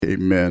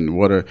Amen.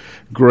 What a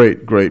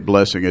great, great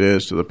blessing it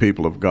is to the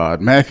people of God.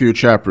 Matthew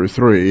chapter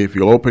 3, if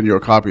you'll open your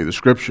copy of the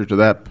scripture to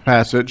that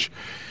passage,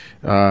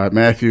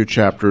 Matthew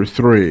chapter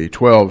 3,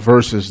 12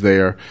 verses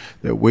there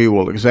that we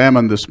will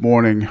examine this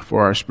morning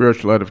for our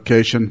spiritual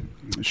edification,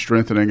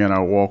 strengthening in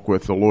our walk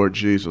with the Lord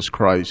Jesus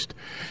Christ.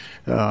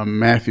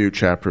 Matthew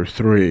chapter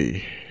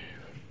 3,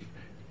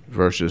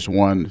 verses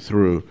 1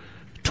 through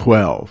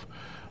 12.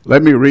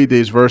 Let me read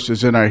these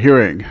verses in our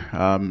hearing.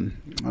 I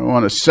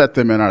want to set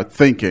them in our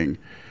thinking,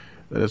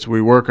 that as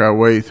we work our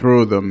way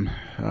through them,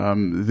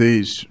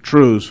 these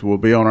truths will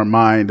be on our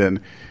mind and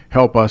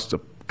help us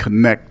to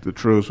connect the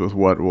truths with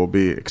what will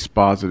be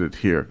exposited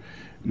here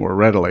more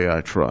readily,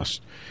 I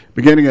trust.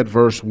 Beginning at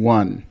verse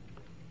 1.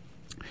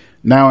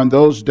 Now in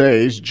those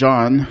days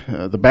John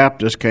the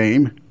Baptist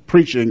came,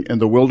 preaching in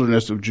the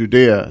wilderness of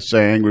Judea,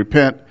 saying,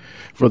 Repent,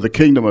 for the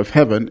kingdom of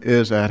heaven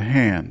is at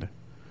hand.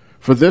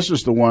 For this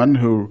is the one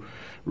who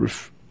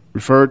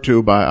referred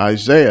to by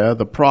Isaiah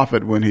the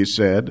prophet when he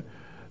said,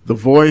 The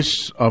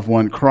voice of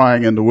one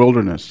crying in the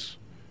wilderness,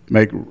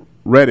 Make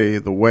ready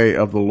the way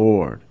of the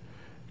Lord,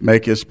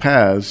 make his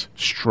paths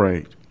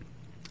straight.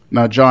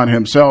 Now John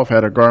himself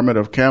had a garment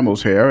of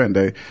camel's hair and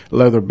a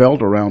leather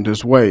belt around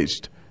his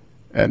waist,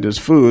 and his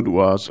food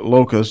was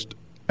locust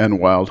and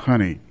wild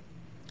honey.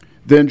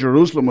 Then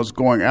Jerusalem was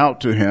going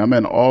out to him,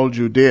 and all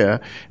Judea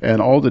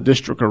and all the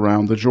district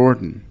around the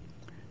Jordan.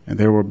 And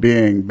they were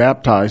being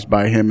baptized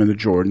by him in the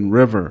Jordan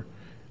River,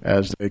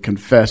 as they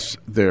confessed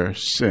their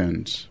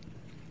sins.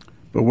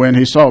 But when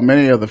he saw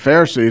many of the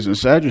Pharisees and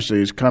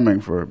Sadducees coming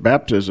for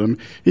baptism,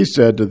 he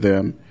said to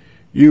them,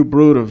 You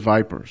brood of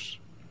vipers,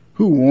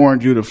 who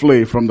warned you to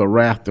flee from the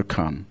wrath to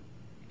come?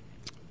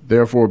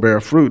 Therefore bear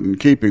fruit in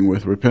keeping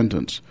with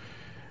repentance.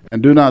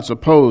 And do not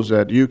suppose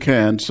that you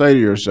can say to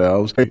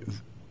yourselves,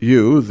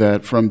 you,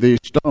 that from these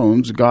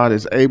stones God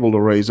is able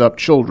to raise up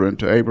children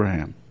to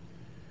Abraham.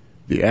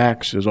 The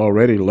axe is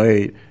already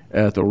laid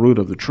at the root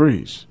of the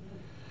trees.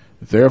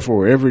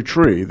 Therefore every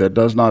tree that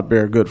does not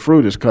bear good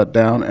fruit is cut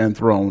down and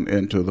thrown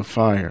into the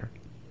fire.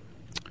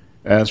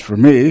 As for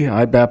me,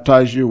 I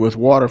baptize you with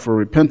water for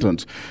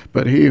repentance,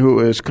 but he who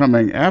is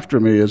coming after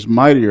me is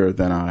mightier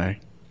than I,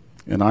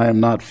 and I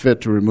am not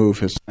fit to remove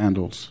his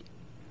sandals.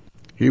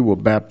 He will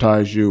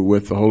baptize you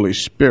with the Holy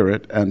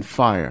Spirit and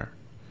fire.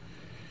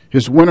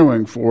 His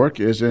winnowing fork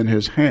is in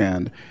his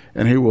hand,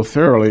 and he will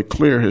thoroughly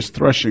clear his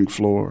threshing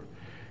floor,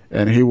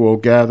 and he will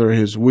gather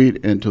his wheat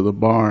into the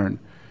barn,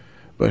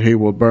 but he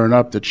will burn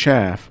up the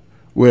chaff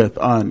with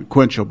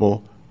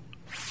unquenchable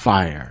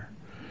fire.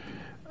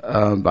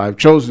 I've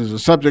chosen as a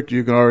subject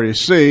you can already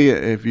see,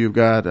 if you've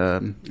got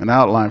an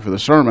outline for the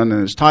sermon,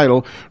 and its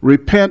title,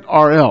 Repent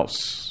or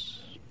Else.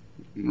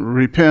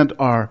 Repent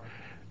or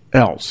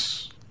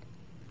Else.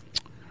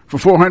 For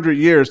 400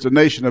 years, the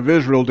nation of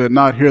Israel did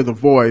not hear the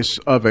voice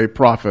of a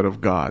prophet of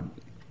God.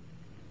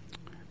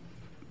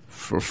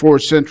 For 4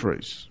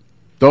 centuries.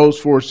 Those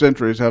 4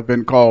 centuries have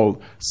been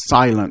called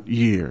silent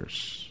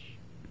years.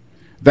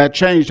 That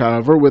changed,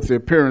 however, with the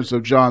appearance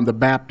of John the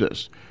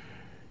Baptist.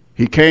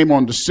 He came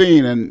on the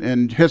scene, and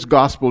in his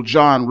gospel,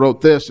 John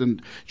wrote this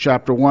in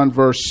chapter 1,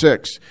 verse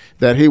 6,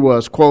 that he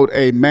was, quote,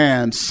 a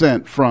man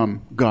sent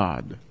from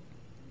God.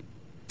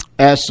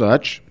 As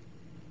such,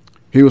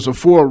 he was a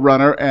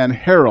forerunner and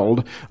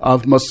herald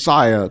of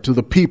Messiah to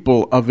the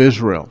people of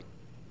Israel.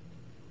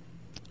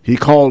 He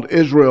called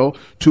Israel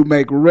to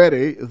make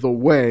ready the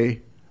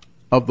way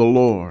of the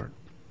Lord.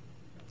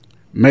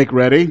 Make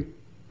ready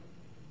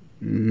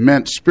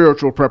meant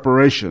spiritual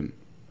preparation.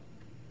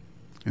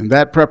 And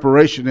that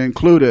preparation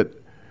included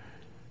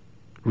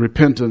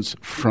repentance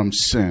from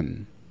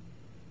sin.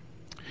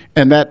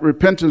 And that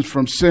repentance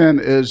from sin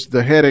is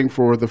the heading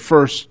for the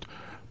first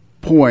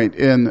point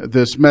in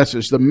this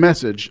message, the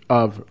message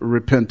of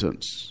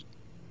repentance.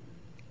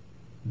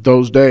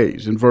 Those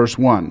days, in verse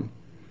 1,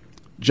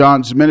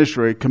 John's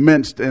ministry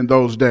commenced in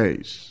those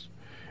days,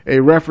 a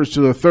reference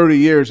to the 30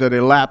 years that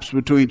elapsed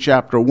between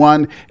chapter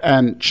 1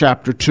 and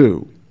chapter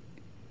 2.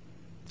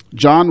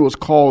 John was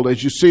called,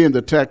 as you see in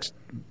the text,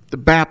 the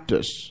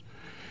Baptist.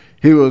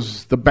 He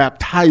was the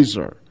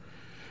baptizer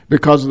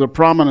because of the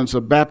prominence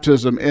of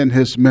baptism in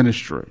his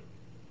ministry.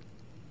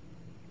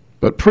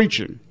 But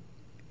preaching,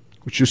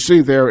 which you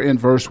see there in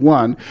verse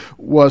 1,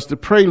 was the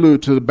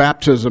prelude to the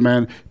baptism,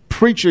 and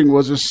preaching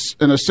was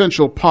an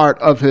essential part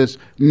of his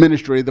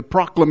ministry, the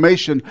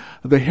proclamation,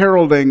 the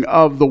heralding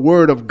of the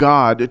word of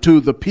God to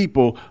the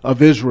people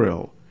of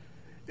Israel,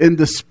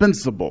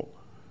 indispensable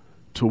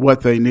to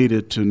what they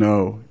needed to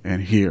know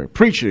and hear.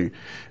 Preaching,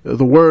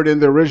 the word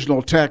in the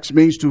original text,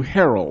 means to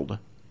herald.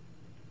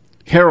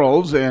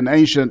 Heralds in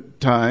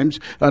ancient times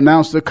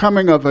announced the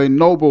coming of a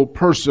noble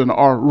person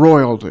or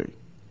royalty.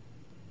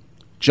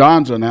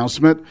 John's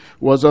announcement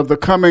was of the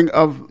coming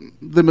of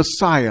the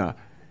Messiah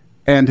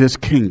and his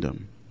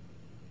kingdom.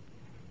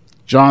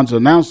 John's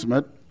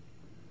announcement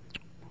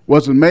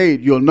wasn't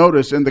made, you'll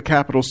notice, in the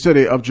capital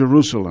city of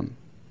Jerusalem.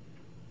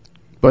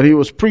 But he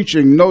was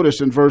preaching, notice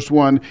in verse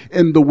 1,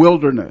 in the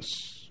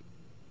wilderness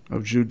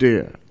of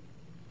Judea.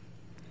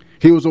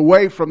 He was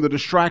away from the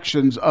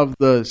distractions of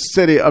the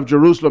city of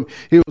Jerusalem.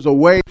 He was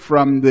away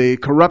from the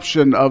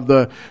corruption of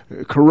the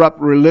corrupt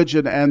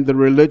religion and the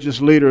religious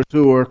leaders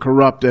who were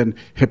corrupt and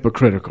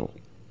hypocritical.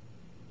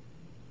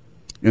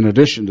 In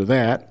addition to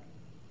that,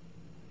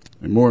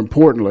 and more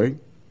importantly,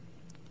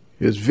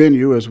 his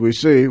venue, as we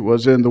see,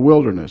 was in the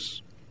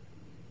wilderness.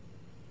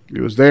 He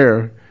was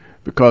there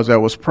because that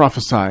was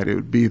prophesied it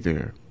would be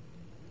there.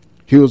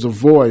 He was a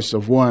voice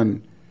of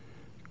one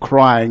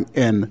crying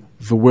in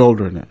the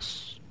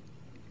wilderness.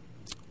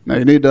 Now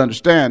you need to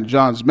understand,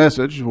 John's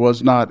message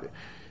was not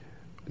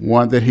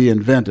one that he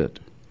invented.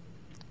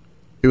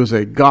 It was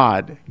a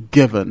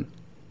God-given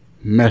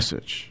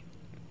message.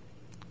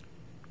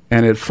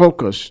 And it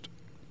focused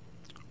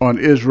on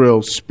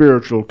Israel's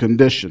spiritual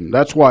condition.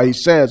 That's why he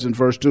says in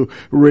verse 2,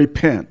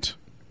 repent.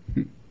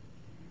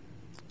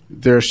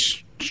 Their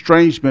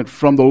estrangement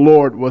from the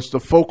Lord was the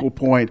focal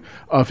point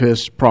of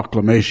his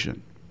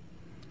proclamation.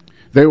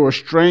 They were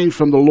estranged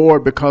from the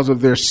Lord because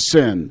of their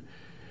sin,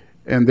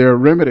 and their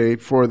remedy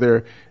for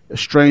their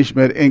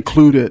estrangement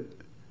included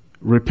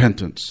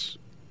repentance.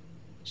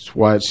 That's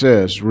why it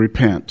says,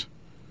 repent,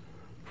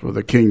 for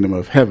the kingdom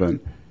of heaven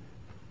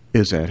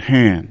is at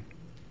hand.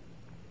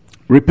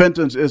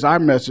 Repentance is our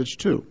message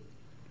too.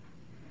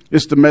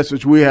 It's the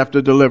message we have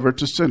to deliver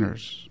to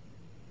sinners.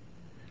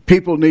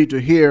 People need to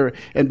hear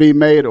and be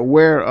made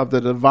aware of the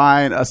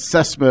divine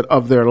assessment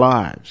of their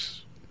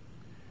lives.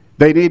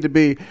 They need to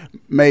be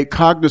made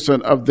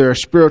cognizant of their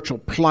spiritual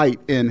plight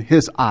in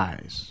his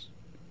eyes.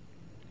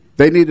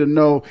 They need to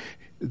know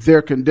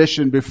their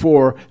condition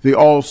before the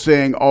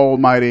all-seeing,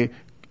 almighty,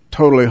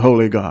 totally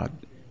holy God.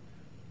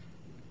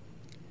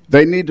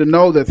 They need to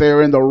know that they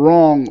are in the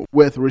wrong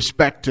with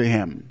respect to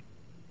him.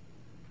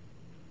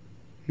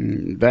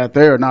 That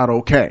they are not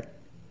okay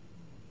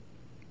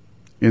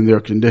in their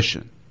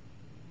condition.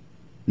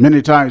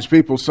 Many times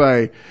people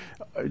say,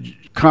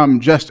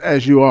 come just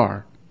as you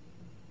are.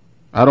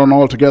 I don't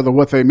know altogether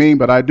what they mean,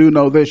 but I do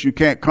know this: you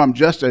can't come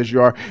just as you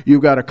are.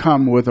 You've got to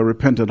come with a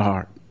repentant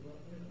heart.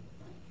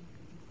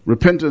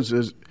 Repentance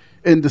is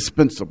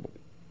indispensable.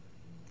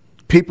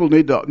 People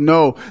need to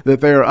know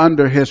that they are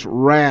under his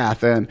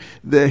wrath and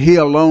that he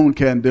alone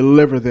can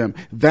deliver them.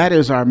 That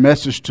is our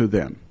message to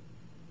them.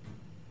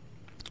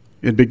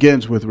 It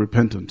begins with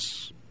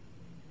repentance.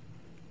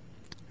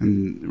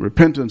 And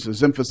repentance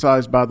is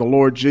emphasized by the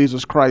Lord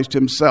Jesus Christ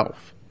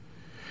himself.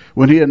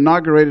 When he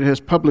inaugurated his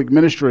public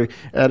ministry,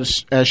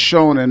 as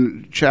shown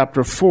in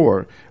chapter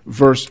 4,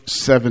 verse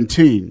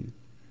 17.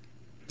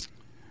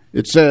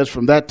 It says,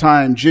 from that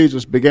time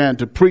Jesus began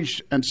to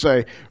preach and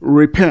say,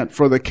 repent,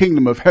 for the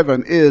kingdom of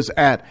heaven is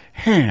at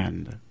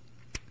hand.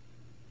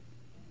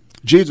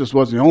 Jesus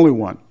was the only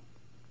one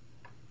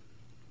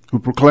who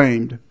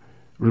proclaimed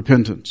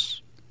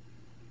repentance.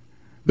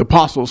 The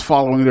apostles,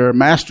 following their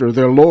master,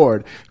 their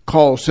Lord,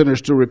 called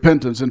sinners to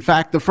repentance. In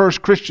fact, the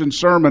first Christian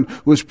sermon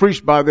was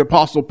preached by the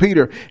apostle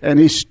Peter, and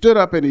he stood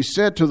up and he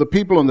said to the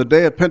people on the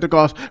day of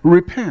Pentecost,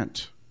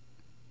 repent.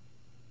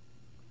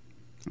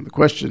 And the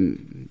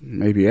question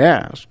may be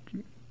asked,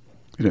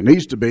 and it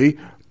needs to be,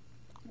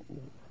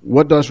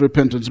 what does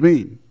repentance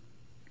mean?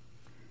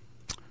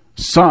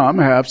 Some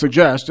have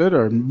suggested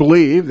or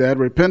believe that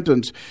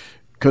repentance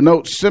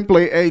connotes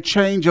simply a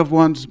change of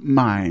one's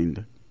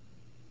mind.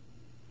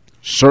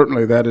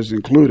 Certainly that is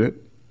included,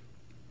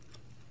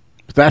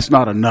 but that's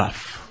not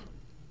enough.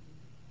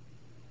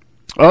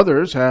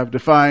 Others have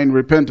defined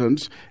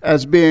repentance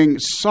as being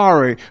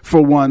sorry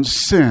for one's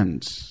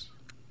sins.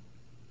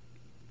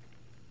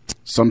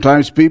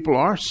 Sometimes people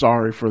are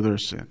sorry for their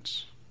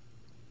sins.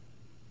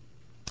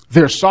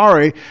 They're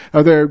sorry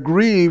or they're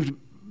grieved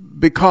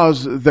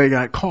because they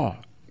got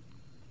caught.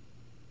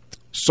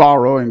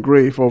 Sorrow and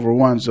grief over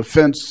one's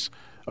offense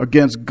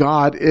against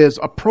God is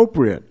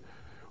appropriate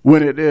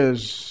when it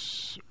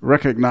is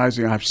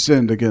recognizing I've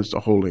sinned against a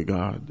holy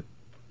God.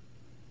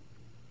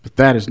 But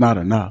that is not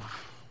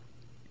enough.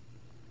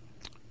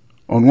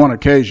 On one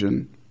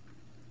occasion,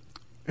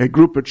 a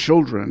group of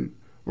children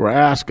were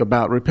asked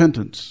about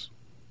repentance.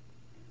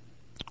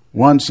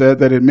 One said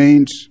that it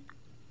means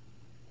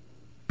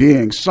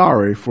being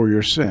sorry for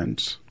your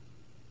sins.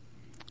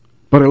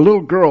 But a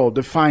little girl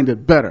defined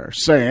it better,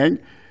 saying,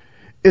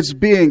 it's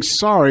being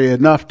sorry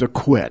enough to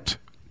quit.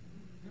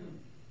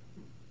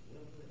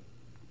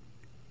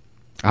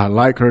 I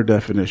like her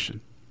definition.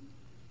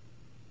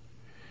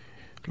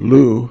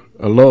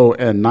 Alo,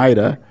 and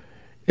Nida,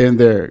 in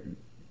their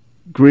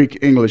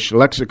Greek-English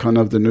lexicon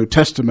of the New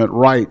Testament,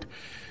 write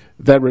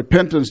that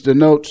repentance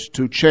denotes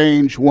to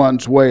change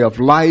one's way of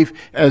life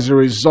as a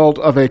result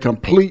of a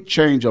complete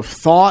change of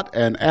thought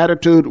and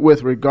attitude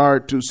with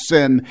regard to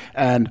sin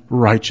and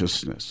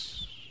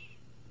righteousness.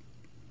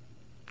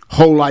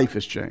 Whole life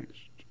is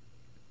changed.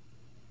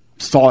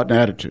 Thought and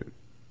attitude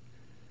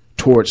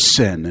towards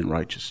sin and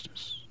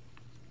righteousness.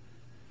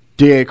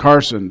 D.A.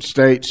 Carson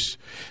states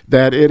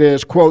that it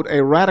is, quote,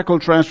 a radical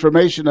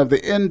transformation of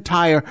the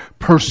entire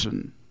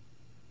person,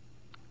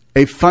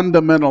 a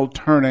fundamental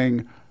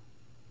turning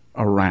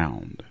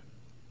around.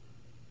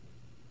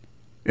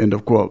 End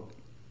of quote.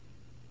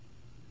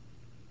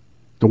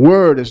 The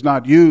word is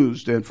not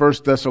used in 1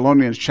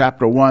 Thessalonians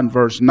chapter 1,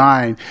 verse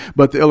 9,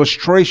 but the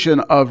illustration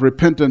of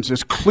repentance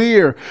is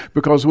clear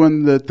because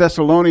when the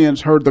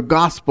Thessalonians heard the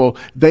gospel,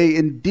 they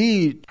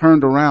indeed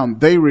turned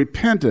around. They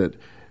repented.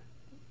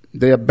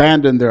 They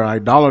abandoned their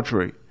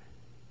idolatry,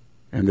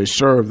 and they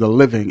served the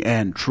living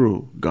and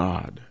true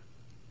God.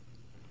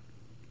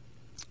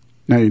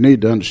 Now you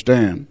need to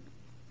understand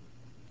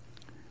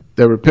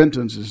that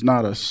repentance is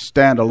not a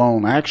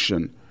standalone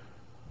action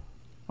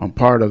on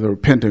part of the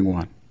repenting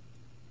one.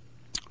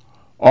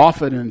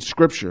 Often in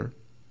Scripture,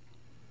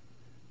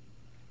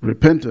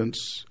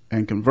 repentance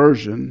and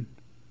conversion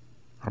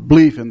or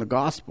belief in the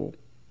gospel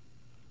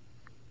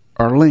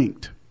are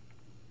linked.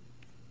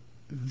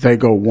 They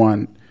go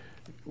one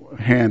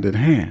hand in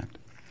hand.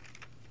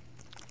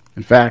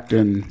 In fact,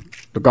 in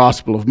the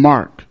Gospel of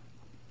Mark,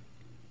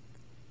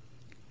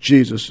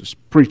 Jesus is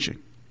preaching.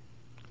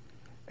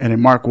 And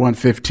in Mark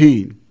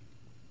 1:15,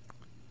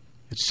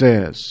 it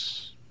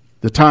says,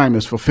 "The time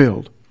is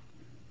fulfilled,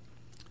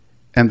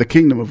 and the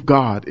kingdom of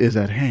God is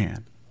at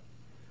hand.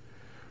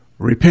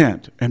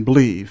 Repent and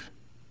believe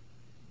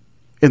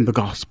in the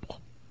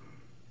gospel."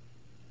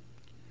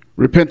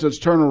 Repentance,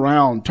 turn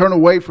around, turn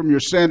away from your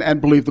sin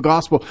and believe the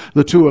gospel.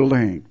 The two are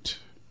linked.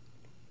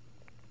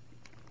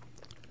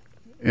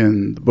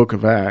 In the book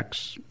of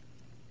Acts,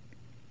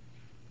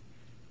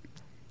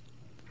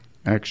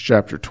 Acts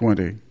chapter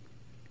 20,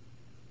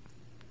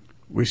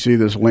 we see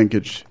this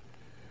linkage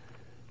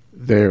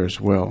there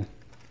as well.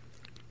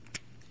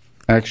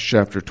 Acts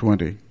chapter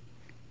 20,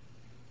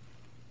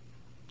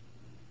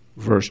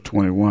 verse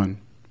 21.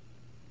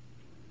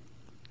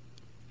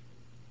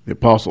 The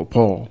Apostle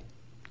Paul,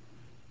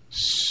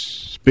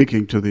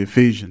 speaking to the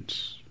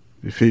Ephesians,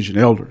 the Ephesian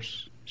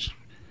elders, it's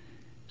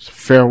a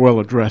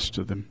farewell address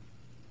to them.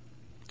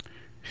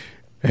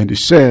 And he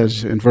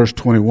says in verse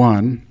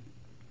 21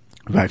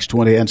 of Acts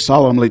 20, "And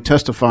solemnly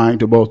testifying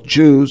to both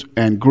Jews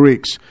and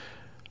Greeks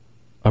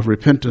of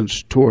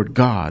repentance toward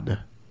God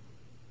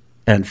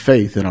and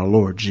faith in our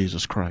Lord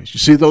Jesus Christ." You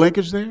see the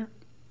linkage there?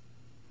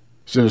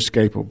 It's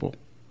inescapable.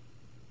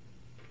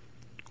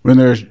 When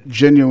there's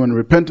genuine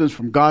repentance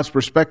from God's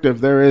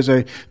perspective, there is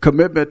a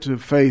commitment to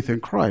faith in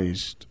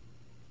Christ.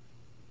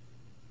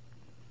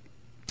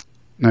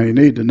 Now you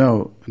need to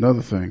know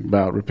another thing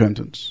about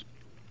repentance.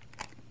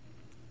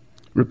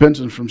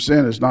 Repentance from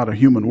sin is not a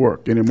human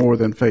work any more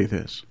than faith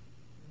is.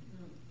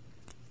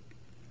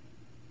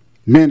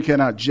 Men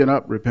cannot gin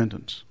up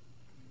repentance.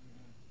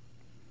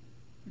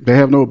 They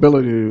have no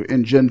ability to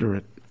engender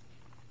it.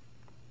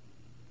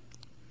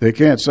 They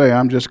can't say,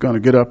 "I'm just going to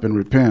get up and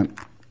repent."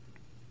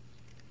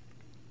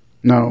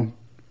 No.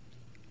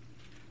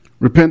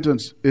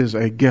 Repentance is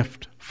a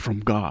gift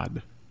from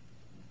God.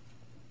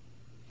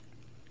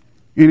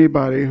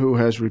 Anybody who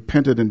has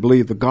repented and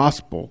believed the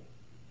gospel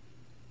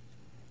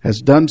has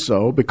done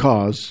so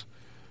because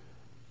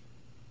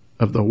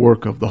of the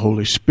work of the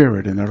Holy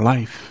Spirit in their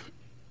life,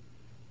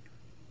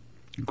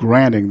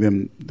 granting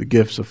them the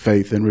gifts of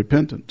faith and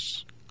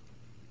repentance.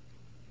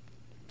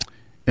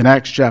 In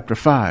Acts chapter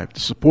 5, to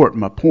support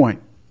my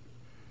point,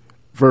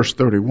 verse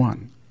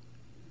 31,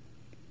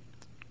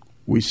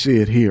 we see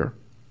it here.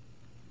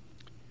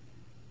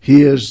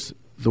 "He is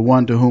the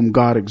one to whom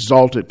God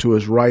exalted to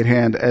his right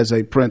hand as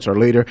a prince or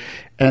leader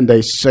and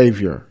a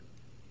savior,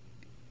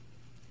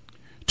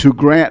 to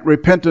grant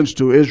repentance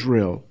to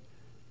Israel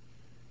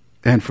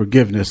and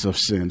forgiveness of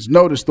sins."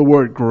 Notice the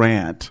word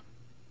grant,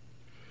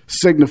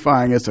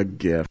 signifying it's a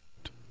gift.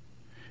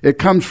 It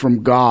comes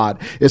from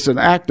God. It's an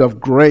act of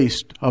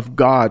grace of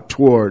God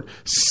toward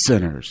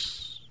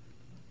sinners.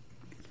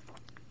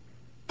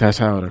 That's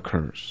how it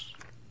occurs.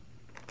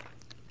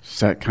 It's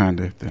that kind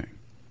of thing.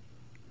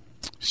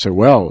 So,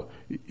 well,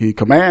 he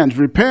commands,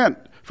 "Repent,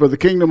 for the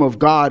kingdom of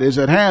God is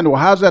at hand."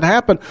 Well, how does that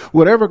happen?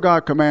 Whatever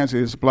God commands,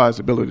 he supplies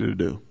the ability to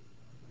do.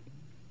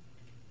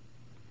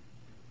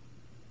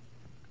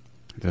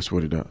 That's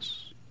what he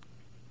does.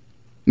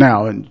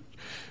 Now, in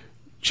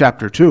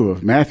chapter 2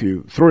 of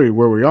Matthew 3,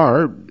 where we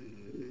are,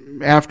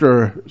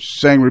 after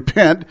saying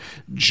repent,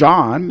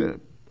 John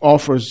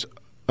offers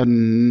a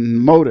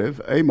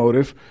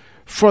motive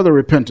for the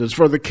repentance,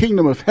 for the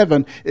kingdom of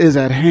heaven is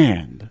at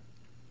hand.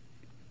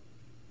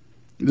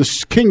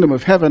 This kingdom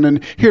of heaven,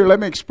 and here let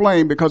me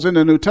explain, because in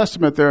the New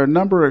Testament there are a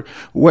number of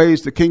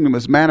ways the kingdom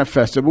is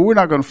manifested, but we're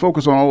not going to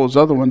focus on all those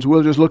other ones.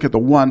 We'll just look at the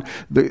one,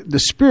 the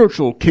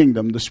spiritual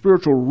kingdom, the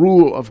spiritual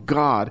rule of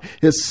God,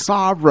 his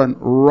sovereign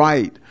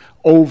right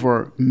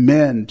over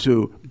men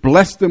to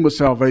bless them with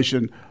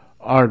salvation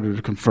or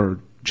to confer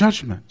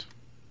judgment.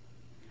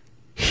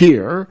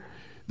 Here,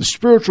 the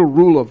spiritual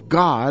rule of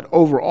God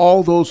over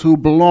all those who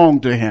belong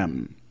to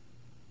him.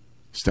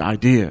 It's the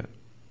idea.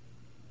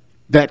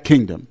 That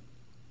kingdom.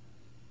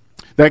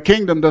 That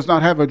kingdom does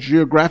not have a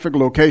geographic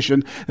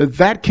location.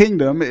 That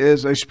kingdom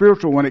is a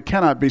spiritual one. It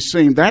cannot be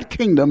seen. That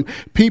kingdom,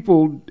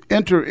 people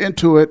enter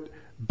into it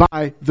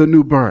by the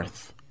new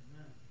birth.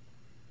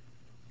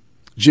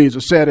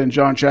 Jesus said in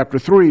John chapter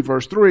 3,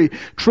 verse 3,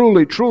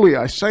 "Truly, truly,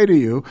 I say to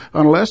you,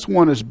 unless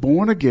one is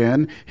born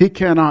again, he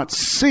cannot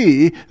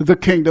see the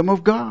kingdom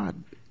of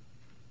God."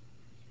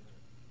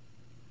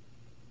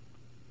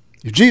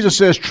 If Jesus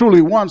says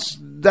truly once,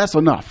 that's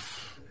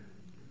enough.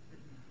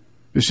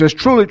 He says,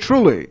 truly,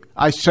 truly,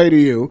 I say to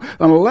you,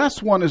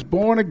 unless one is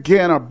born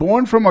again or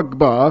born from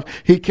above,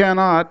 he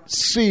cannot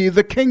see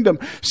the kingdom.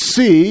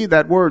 See,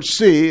 that word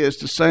see is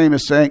the same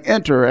as saying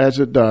enter, as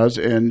it does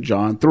in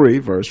John 3,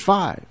 verse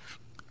 5.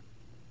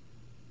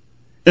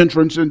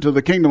 Entrance into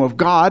the kingdom of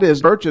God is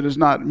church. It is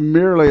not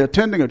merely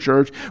attending a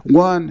church.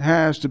 One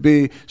has to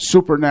be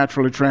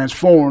supernaturally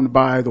transformed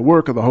by the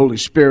work of the Holy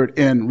Spirit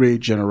in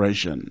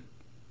regeneration.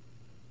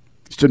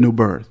 It's the new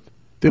birth,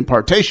 the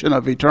impartation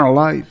of eternal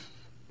life.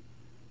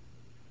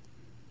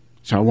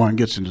 It's how one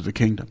gets into the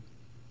kingdom.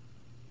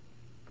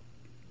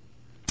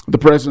 The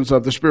presence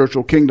of the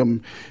spiritual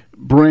kingdom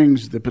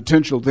brings the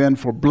potential then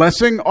for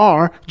blessing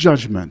or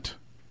judgment,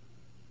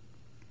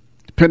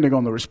 depending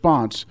on the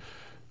response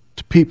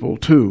to people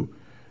to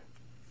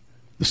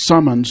the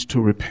summons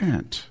to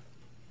repent.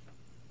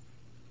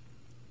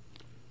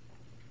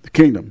 The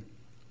kingdom,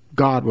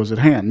 God was at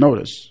hand.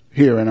 Notice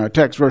here in our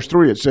text, verse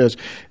 3, it says,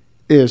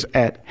 is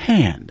at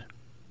hand.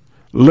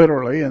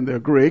 Literally in the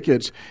Greek,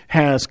 it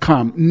has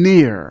come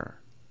near.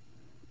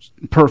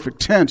 Perfect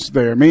tense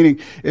there, meaning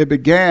it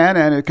began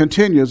and it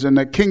continues, and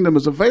the kingdom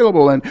is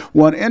available, and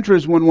one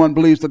enters when one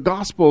believes the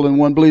gospel, and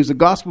one believes the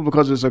gospel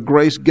because it's a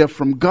grace gift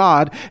from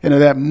God, and at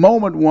that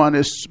moment one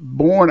is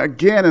born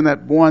again, and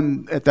that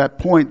one at that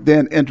point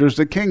then enters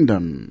the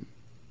kingdom.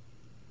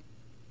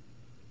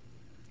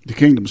 The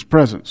kingdom's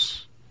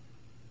presence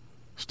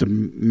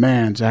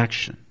demands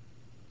action.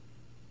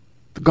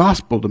 The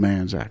gospel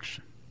demands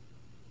action.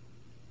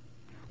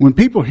 When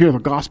people hear the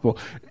gospel,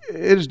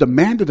 it is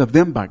demanded of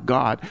them by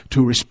God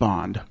to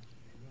respond.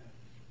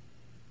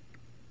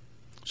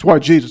 That's why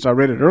Jesus, I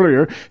read it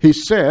earlier, he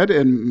said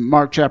in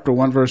Mark chapter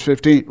 1, verse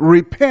 15,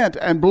 repent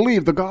and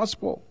believe the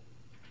gospel.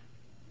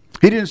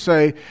 He didn't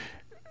say,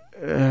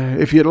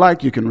 if you'd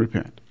like, you can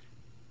repent.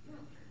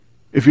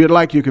 If you'd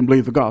like, you can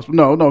believe the gospel.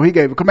 No, he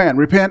gave a command,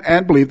 repent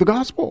and believe the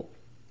gospel.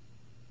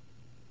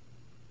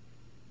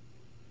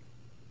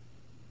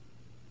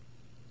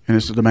 And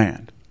it's a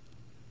demand.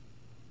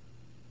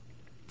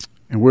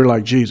 And we're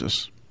like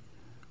Jesus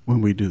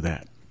when we do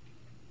that.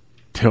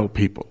 Tell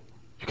people,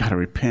 you got to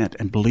repent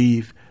and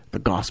believe the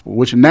gospel,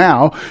 which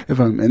now, if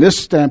I'm in this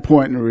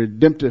standpoint in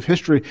redemptive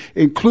history,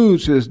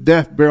 includes his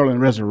death, burial,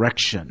 and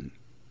resurrection.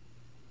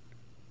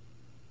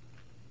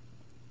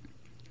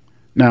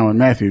 Now in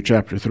Matthew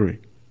chapter 3,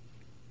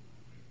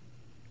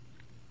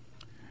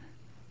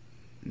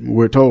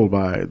 we're told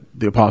by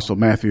the apostle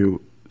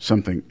Matthew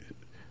something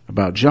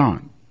about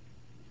John.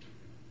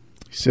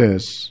 He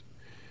says,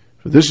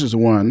 for this is the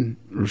one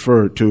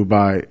referred to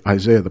by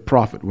Isaiah the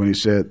prophet when he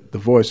said, the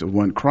voice of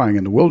one crying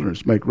in the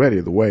wilderness, make ready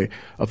the way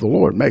of the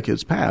Lord, make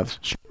his paths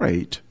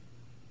straight.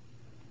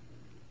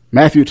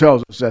 Matthew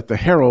tells us that the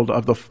herald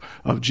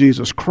of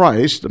Jesus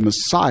Christ, the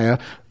Messiah,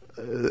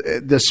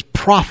 this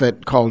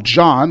prophet called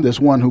John,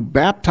 this one who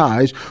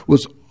baptized,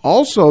 was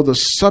also the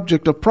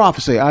subject of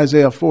prophecy,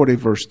 Isaiah 40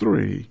 verse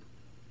 3.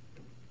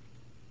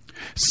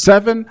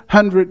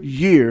 700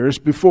 years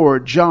before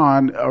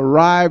John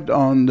arrived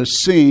on the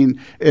scene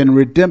in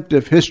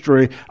redemptive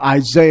history,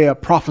 Isaiah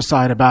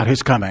prophesied about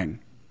his coming.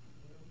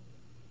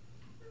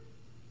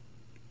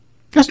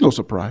 That's no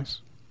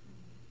surprise.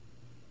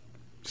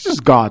 This is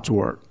God's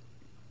work.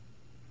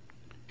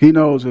 He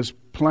knows his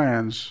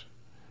plans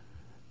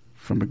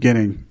from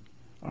beginning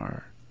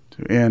or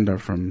to end, or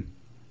from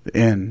the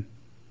end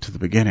to the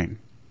beginning.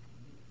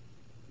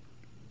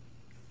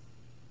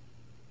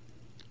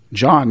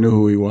 John knew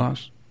who he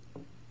was.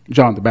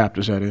 John the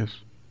Baptist, that is.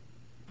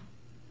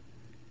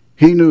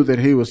 He knew that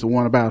he was the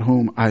one about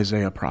whom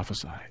Isaiah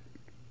prophesied.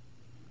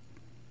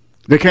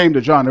 They came to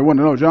John. They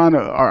wanted to know, John,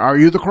 are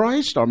you the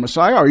Christ or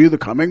Messiah? Are you the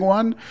coming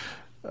one?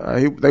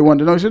 They wanted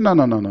to know. He said,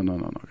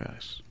 no,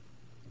 guys.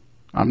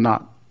 I'm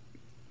not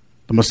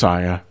the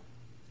Messiah.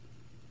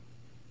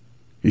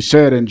 He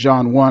said in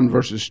John 1,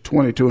 verses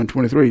 22 and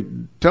 23,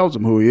 tells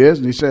them who he is,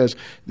 and he says,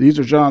 these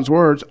are John's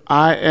words,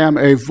 I am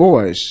a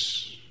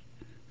voice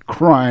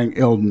crying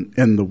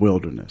in the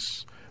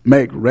wilderness.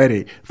 Make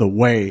ready the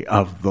way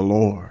of the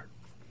Lord.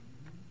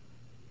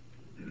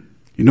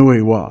 You knew who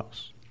he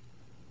was.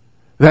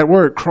 That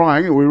word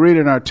crying, we read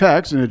in our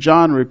text, and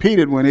John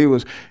repeated when he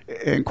was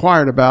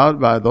inquired about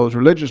by those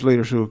religious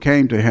leaders who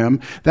came to him,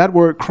 that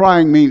word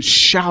crying means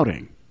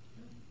shouting.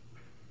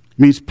 It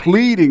means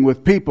pleading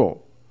with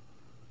people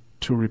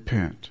to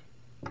repent.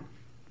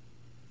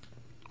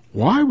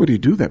 Why would he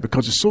do that?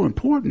 Because it's so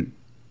important.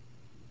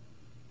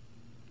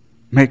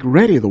 Make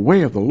ready the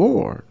way of the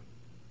Lord.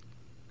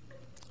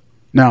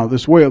 Now,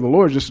 this way of the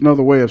Lord is just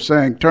another way of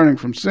saying turning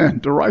from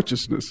sin to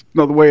righteousness.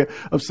 Another way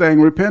of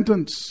saying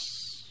repentance.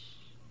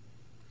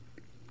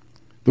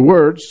 The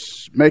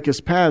words, make his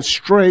path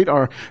straight,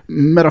 are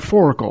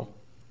metaphorical.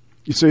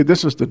 You see,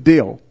 this is the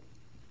deal.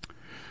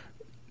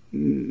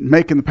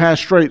 Making the path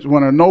straight,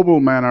 when a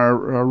nobleman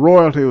or a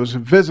royalty was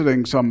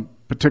visiting some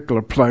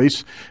particular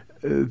place,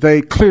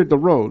 they cleared the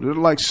road. They're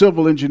like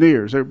civil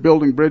engineers. They're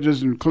building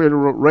bridges and cleared the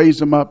road, raised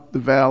them up the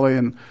valley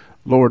and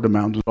lowered the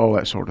mountains, all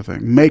that sort of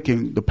thing.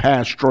 Making the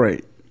path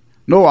straight.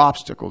 No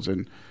obstacles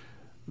in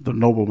the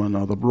nobleman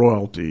or the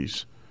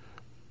royalty's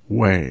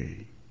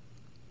way.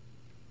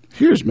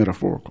 Here's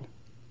metaphorical.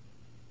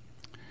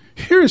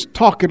 Here is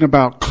talking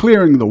about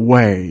clearing the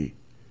way,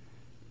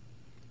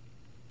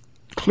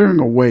 clearing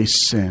away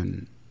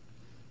sin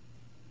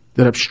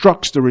that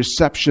obstructs the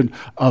reception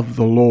of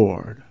the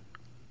Lord.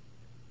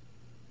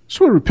 That's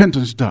what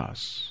repentance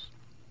does.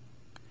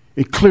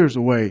 It clears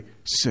away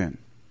sin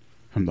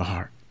from the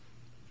heart.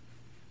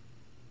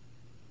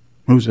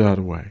 Moves it out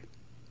of the way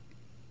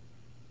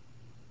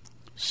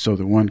so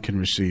that one can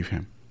receive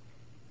him.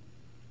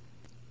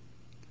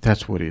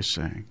 That's what he is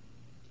saying.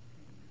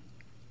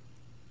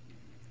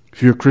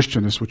 If you're a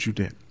Christian, that's what you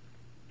did.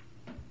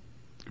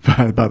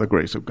 By the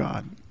grace of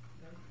God.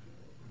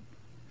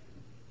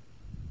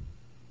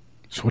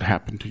 That's what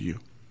happened to you.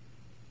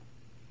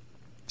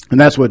 And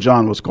that's what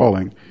John was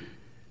calling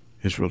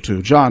Israel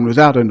to. John was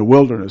out in the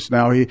wilderness.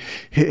 Now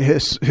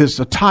his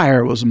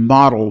attire was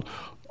modeled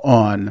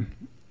on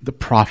the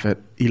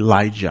prophet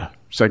Elijah,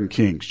 2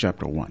 Kings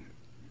chapter 1.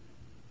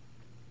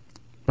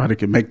 But he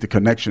could make the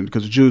connection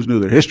because the Jews knew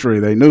their history.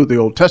 They knew the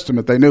Old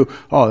Testament. They knew,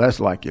 oh, that's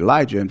like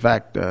Elijah. In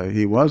fact,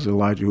 he was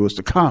Elijah who was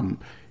to come.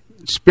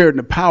 Spirit and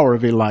the power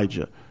of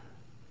Elijah,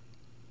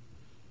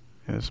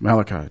 as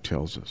Malachi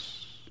tells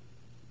us.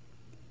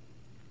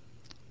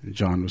 And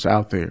John was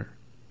out there,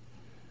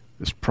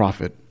 this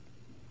prophet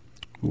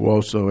who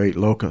also ate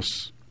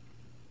locusts.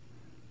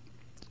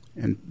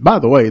 And by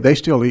the way, they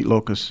still eat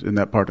locusts in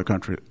that part of the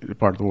country,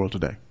 part of the world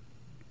today.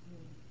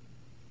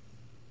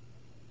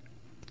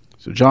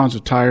 So John's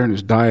attire and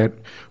his diet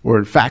were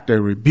in fact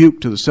a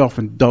rebuke to the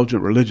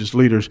self-indulgent religious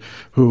leaders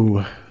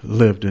who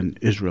lived in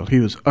Israel. He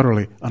was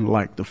utterly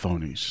unlike the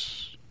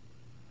phonies.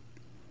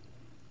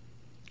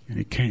 And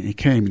he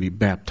came and he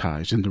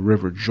baptized in the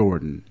river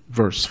Jordan,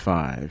 verse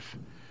 5.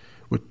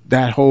 With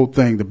that whole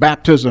thing, the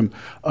baptism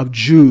of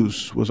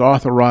Jews was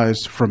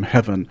authorized from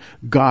heaven.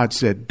 God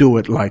said, do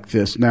it like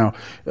this. Now,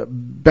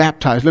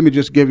 baptize, let me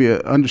just give you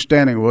an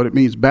understanding of what it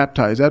means,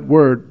 baptize. That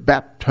word,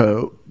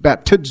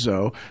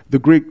 baptizo, the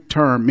Greek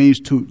term means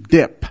to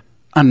dip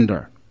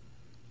under.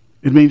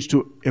 It means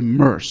to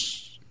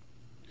immerse.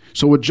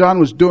 So what John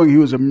was doing, he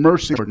was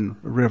immersing the Jordan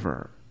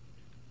River.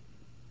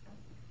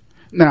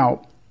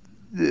 Now,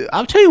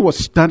 I'll tell you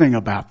what's stunning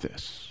about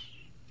this.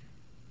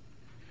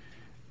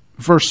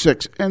 Verse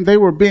 6, and they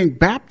were being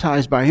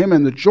baptized by him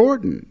in the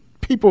Jordan.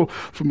 People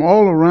from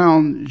all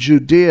around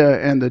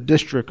Judea and the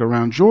district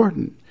around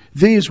Jordan.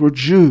 These were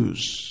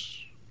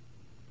Jews.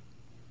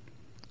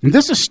 And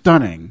this is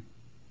stunning.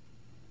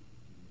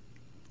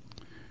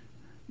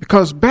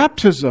 Because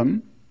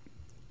baptism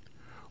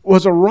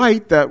was a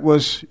rite that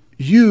was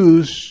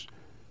used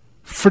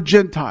for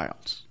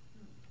Gentiles.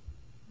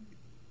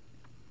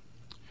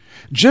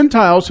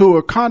 Gentiles who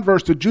were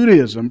converts to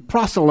Judaism,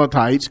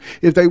 proselytes,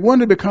 if they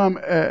wanted to become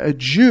a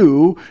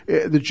Jew,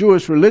 the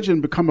Jewish religion,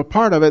 become a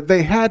part of it,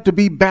 they had to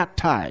be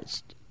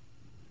baptized.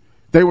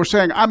 They were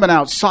saying, I'm an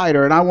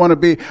outsider and I want to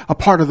be a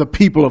part of the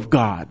people of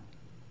God.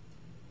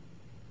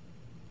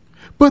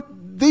 But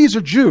these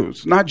are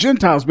Jews, not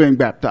Gentiles being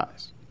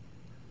baptized.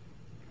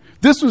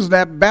 This was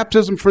that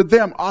baptism for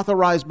them,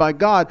 authorized by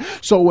God.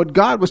 So what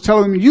God was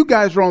telling them, you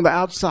guys are on the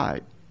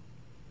outside.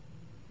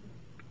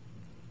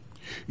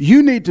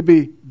 You need to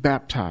be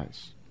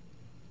baptized.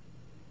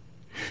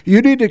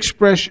 You need to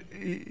express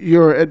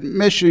your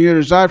admission, your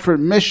desire for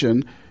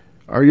admission,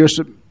 or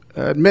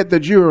admit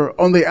that you're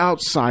on the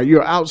outside.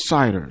 You're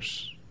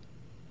outsiders.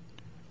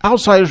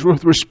 Outsiders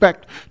with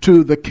respect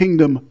to the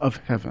kingdom of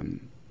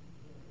heaven.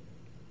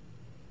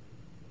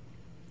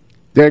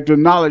 They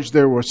acknowledged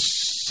they were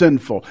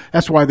sinful.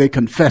 That's why they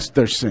confessed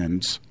their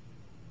sins.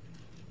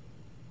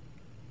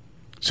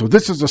 So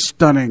this is a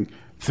stunning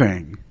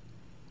thing.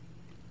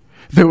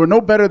 They were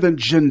no better than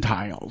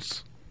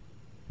Gentiles.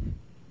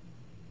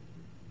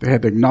 They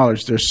had to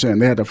acknowledge their sin.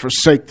 They had to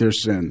forsake their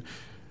sin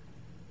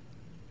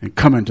and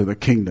come into the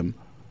kingdom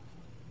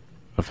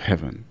of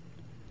heaven.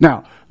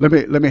 Now, let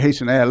me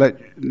hasten to add,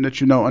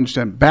 let you know,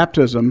 understand,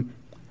 baptism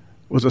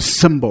was a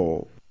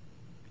symbol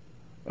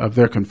of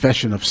their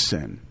confession of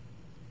sin.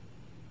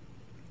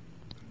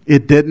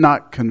 It did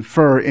not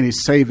confer any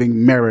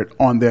saving merit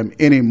on them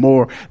any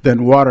more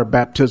than water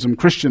baptism,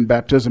 Christian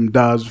baptism,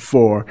 does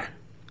for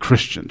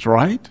Christians,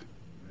 right?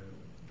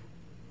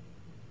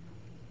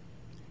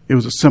 It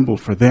was a symbol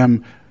for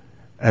them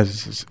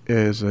as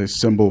a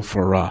symbol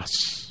for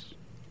us.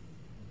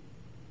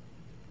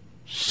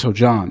 So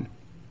John,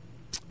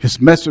 his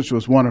message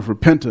was one of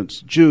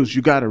repentance. Jews,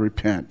 you got to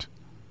repent.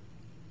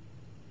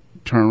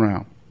 Turn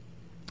around.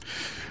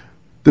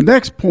 The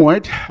next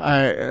point,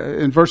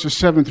 in verses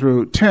 7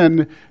 through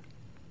 10,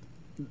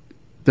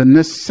 the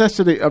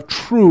necessity of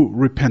true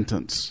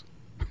repentance.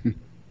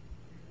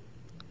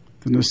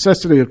 The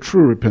necessity of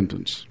true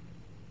repentance.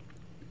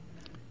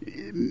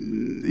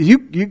 You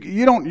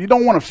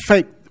don't want to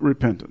fake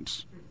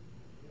repentance.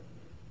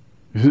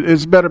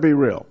 It's better be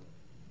real.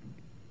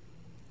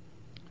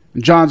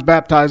 John's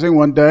baptizing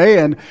one day,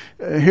 and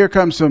here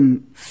come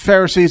some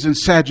Pharisees and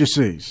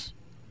Sadducees.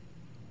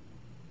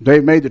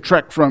 They've made the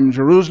trek from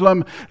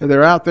Jerusalem.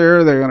 They're out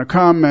there. They're going to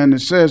come, and it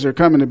says they're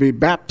coming to be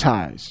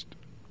baptized.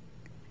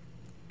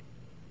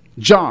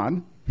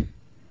 John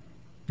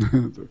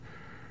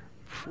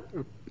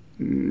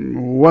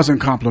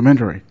wasn't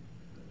complimentary.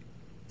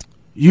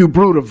 You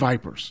brood of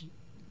vipers.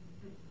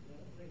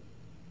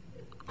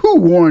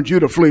 Who warned you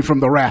to flee from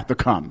the wrath to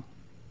come?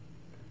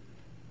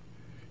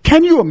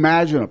 Can you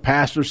imagine a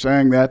pastor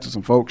saying that to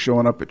some folks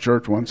showing up at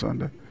church one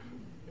Sunday?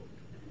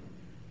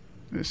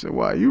 They said,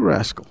 "Why, you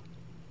rascal."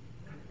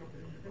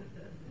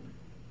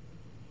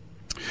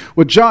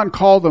 What John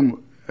called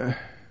them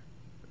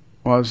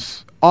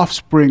was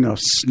offspring of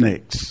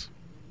snakes,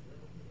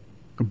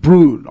 a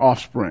brood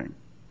offspring,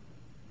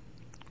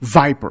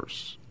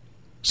 vipers,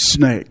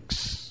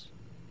 snakes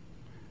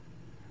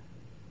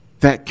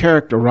that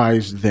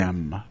characterized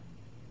them.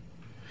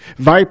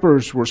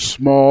 Vipers were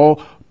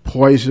small,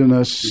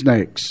 poisonous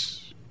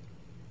snakes.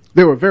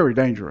 They were very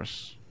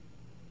dangerous.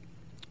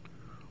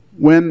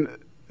 When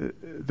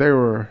they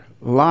were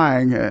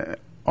lying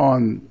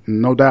on,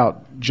 no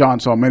doubt, John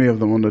saw many of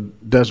them on the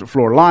desert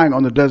floor, lying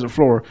on the desert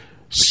floor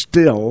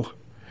still,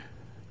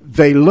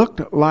 they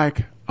looked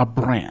like a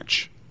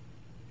branch.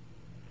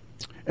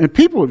 And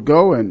people would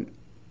go and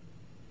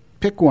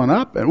pick one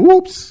up and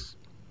whoops,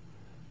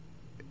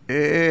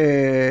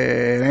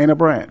 it ain't a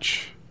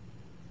branch.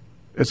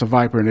 It's a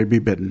viper, and they'd be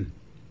bitten.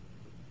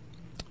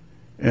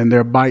 And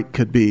their bite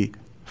could be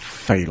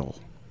fatal.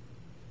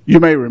 You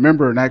may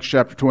remember in Acts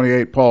chapter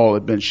 28, Paul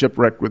had been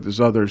shipwrecked with his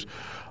others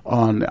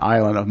on the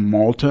island of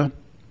Malta.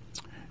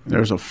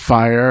 There's a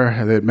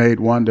fire that made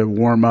one to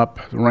warm up,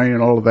 the rain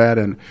and all of that,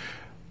 and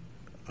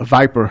a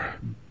viper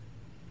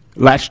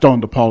latched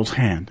onto Paul's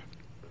hand.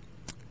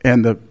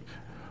 And the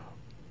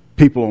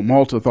people of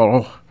Malta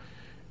thought, "Oh,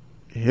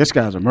 this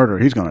guy's a murderer.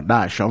 He's going to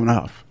die, sure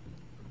enough."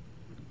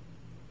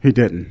 He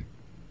didn't.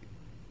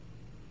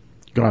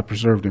 God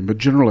preserved him. But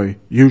generally,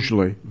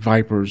 usually,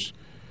 vipers,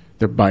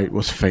 their bite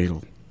was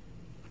fatal.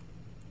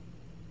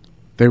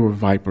 They were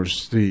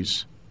vipers,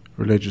 these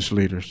religious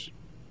leaders.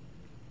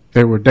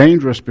 They were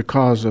dangerous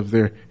because of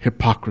their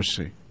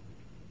hypocrisy.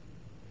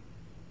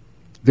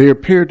 They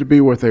appeared to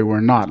be what they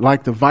were not.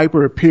 Like the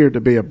viper appeared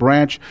to be a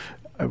branch,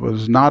 it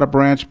was not a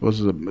branch, it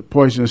was a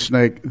poisonous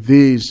snake.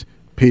 These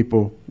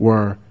people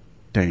were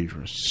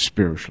dangerous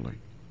spiritually.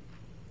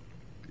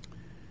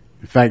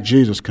 In fact,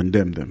 Jesus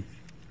condemned them.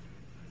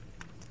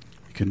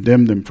 He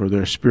condemned them for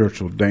their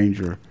spiritual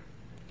danger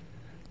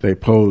they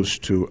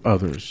posed to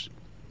others.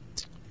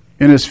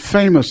 In his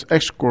famous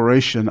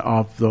excoriation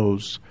of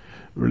those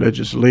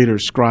religious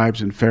leaders,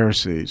 scribes, and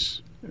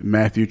Pharisees, in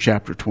Matthew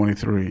chapter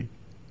 23,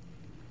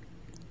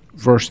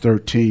 verse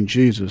 13,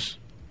 Jesus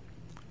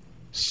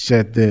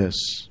said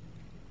this,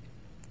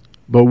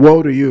 "But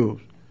woe to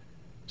you,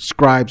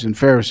 scribes and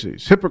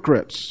Pharisees,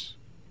 hypocrites,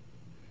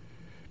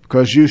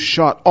 because you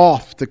shut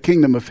off the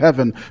kingdom of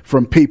heaven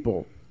from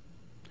people.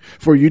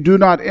 For you do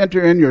not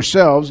enter in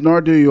yourselves,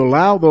 nor do you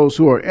allow those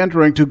who are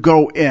entering to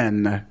go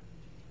in."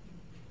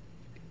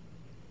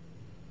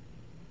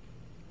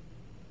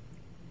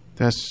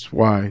 That's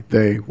why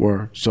they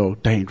were so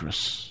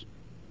dangerous.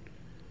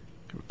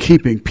 They were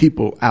keeping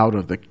people out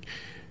of the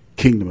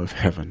kingdom of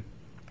heaven.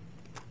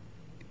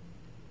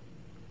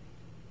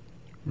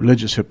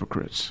 Religious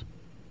hypocrites.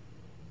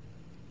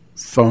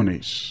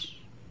 Phonies.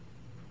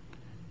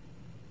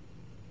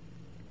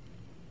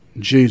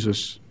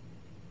 Jesus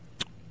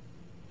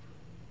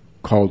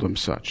called them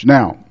such.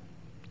 Now,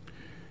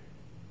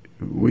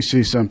 we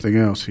see something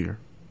else here.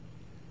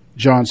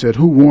 John said,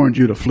 "Who warned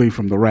you to flee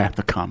from the wrath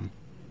to come?"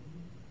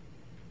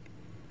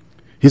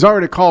 He's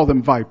already called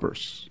them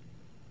vipers.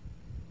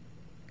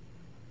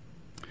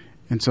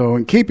 And so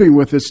in keeping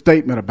with his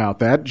statement about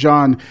that,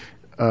 John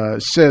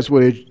says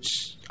what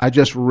I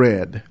just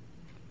read.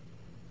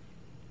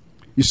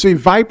 You see,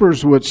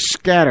 vipers would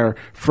scatter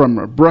from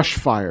a brush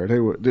fire.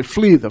 They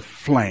flee the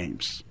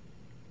flames.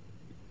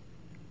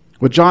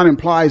 What John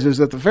implies is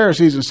that the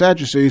Pharisees and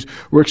Sadducees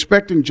were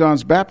expecting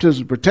John's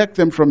baptism to protect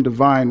them from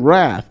divine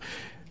wrath.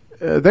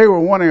 They were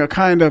wanting a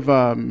kind of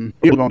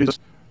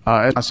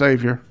as a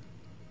savior.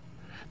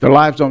 Their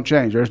lives don't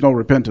change. There's no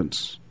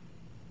repentance.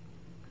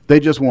 They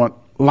just want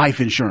life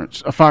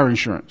insurance, a fire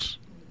insurance.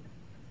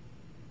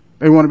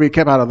 They want to be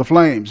kept out of the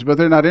flames, but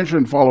they're not interested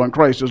in following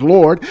Christ as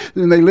Lord,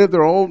 and they live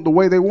the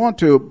way they want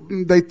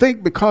to. They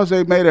think because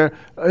they made an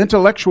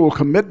intellectual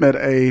commitment,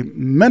 a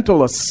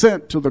mental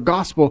assent to the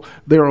gospel,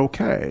 they're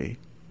okay.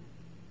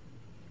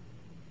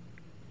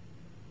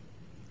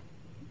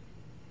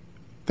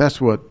 That's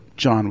what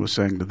John was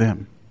saying to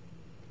them.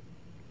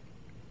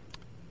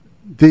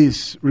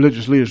 These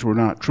religious leaders were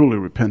not truly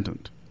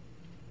repentant.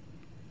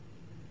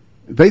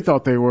 They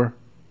thought they were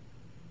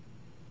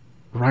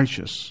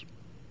righteous.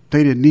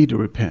 They didn't need to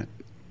repent.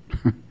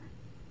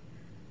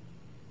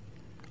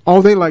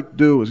 All they like to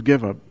do is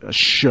give a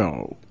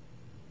show.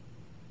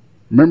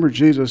 Remember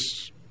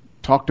Jesus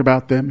talked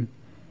about them?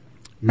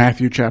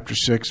 Matthew chapter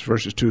 6,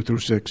 verses 2 through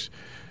 6.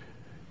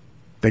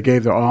 They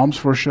gave their alms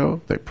for a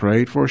show. They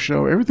prayed for a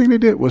show. Everything they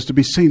did was to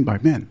be seen by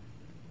men.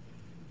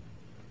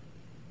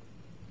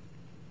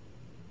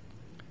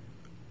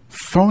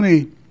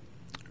 phony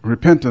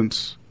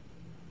repentance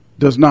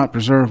does not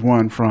preserve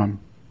one from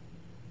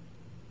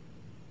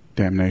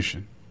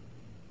damnation.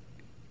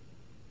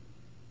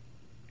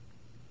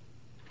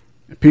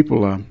 People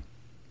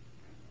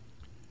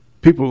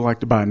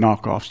like to buy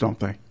knockoffs, don't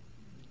they?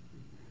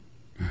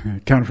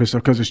 Counterfeit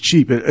stuff because it's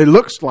cheap. It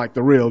looks like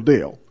the real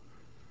deal.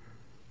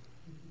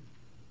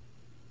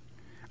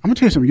 I'm going to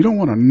tell you something. You don't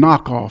want a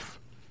knockoff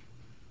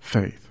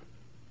faith.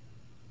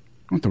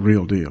 You want the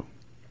real deal.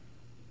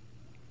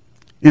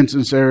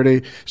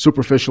 Insincerity,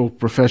 superficial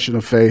profession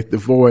of faith,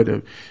 devoid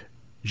of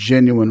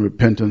genuine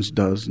repentance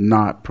does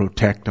not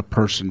protect a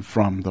person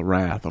from the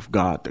wrath of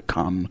God to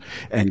come.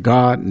 And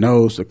God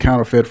knows the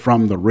counterfeit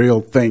from the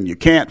real thing. You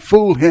can't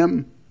fool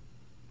him.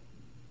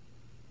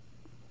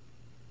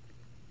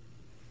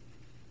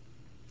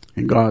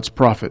 And God's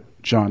prophet,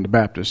 John the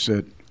Baptist,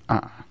 said,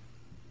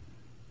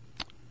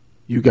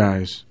 you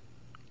guys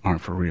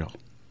aren't for real.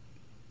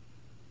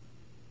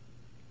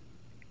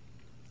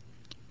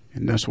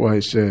 And that's why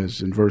it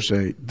says in verse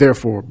 8,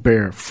 therefore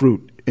bear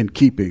fruit in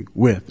keeping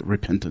with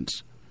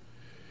repentance.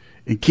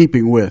 In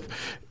keeping with,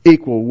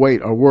 equal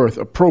weight or worth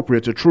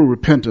appropriate to true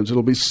repentance.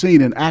 It'll be seen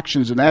in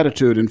actions and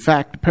attitude. In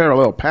fact, the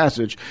parallel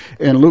passage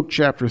in Luke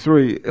chapter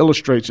 3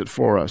 illustrates it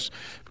for us.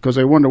 Because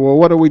they wonder, well,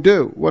 what do we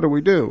do? What do we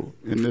do?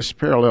 In this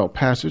parallel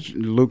passage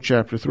in Luke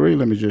chapter 3,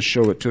 let me just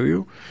show it to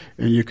you.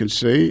 And you can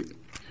see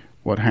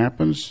what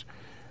happens.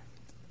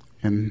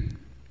 And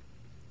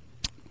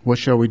what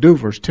shall we do?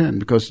 Verse 10,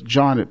 because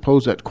John had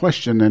posed that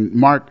question and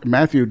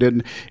Matthew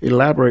didn't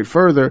elaborate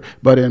further,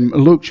 but in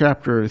Luke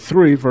chapter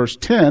 3, verse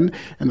 10,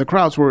 and the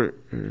crowds were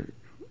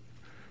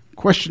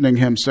questioning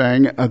him,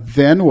 saying,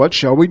 then what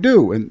shall we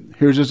do? And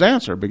here's his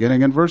answer,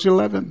 beginning in verse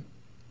 11.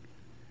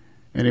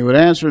 And he would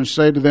answer and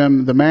say to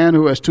them, the man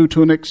who has 2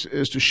 tunics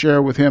is to share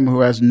with him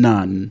who has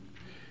none.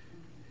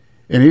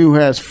 And he who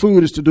has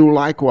food is to do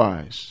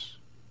likewise.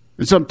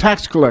 And some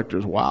tax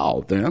collectors,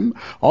 them,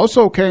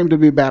 also came to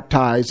be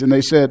baptized. And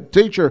they said,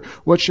 teacher,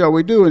 what shall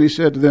we do? And he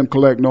said to them,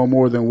 collect no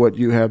more than what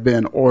you have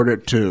been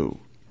ordered to.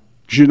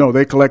 Because you know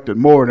they collected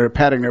more and they're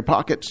patting their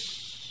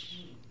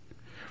pockets.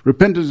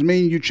 Repentance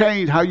means you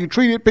change how you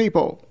treated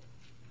people.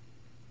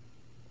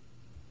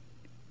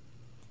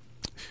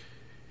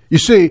 You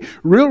see,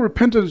 real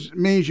repentance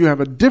means you have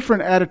a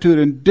different attitude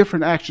and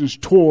different actions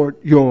toward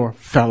your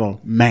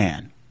fellow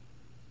man.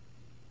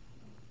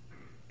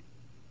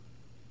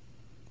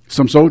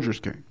 Some soldiers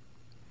came,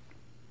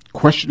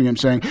 questioning him,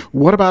 saying,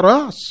 what about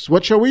us?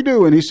 What shall we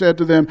do? And he said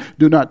to them,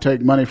 do not take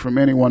money from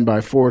anyone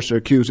by force or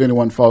accuse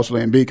anyone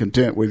falsely, and be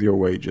content with your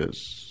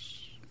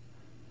wages.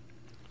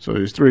 So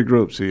there's 3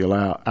 groups he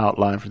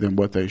outlined for them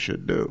what they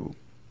should do.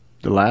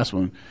 The last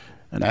one,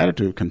 an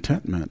attitude of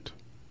contentment.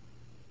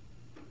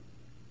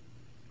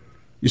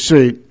 You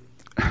see,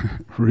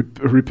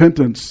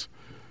 repentance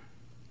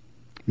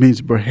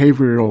means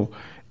behavioral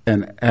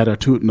and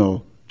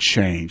attitudinal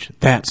change.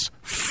 That's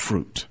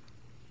fruit.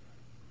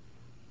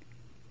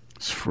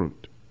 It's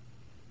fruit.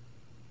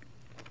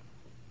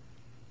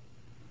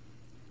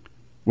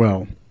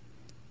 Well,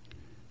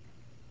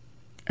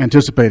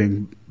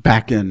 anticipating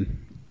back in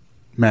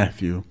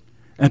Matthew,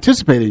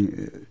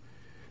 anticipating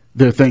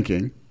their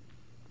thinking,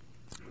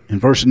 in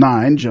verse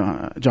 9,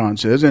 John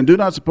says, and do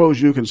not suppose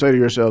you can say to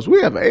yourselves,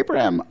 we have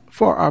Abraham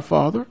for our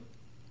father.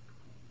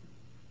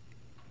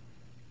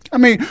 I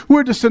mean,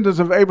 we're descendants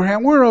of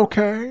Abraham. We're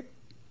okay.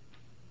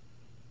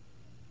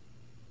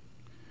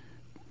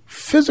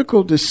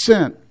 Physical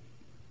descent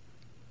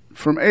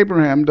from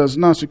Abraham does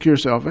not secure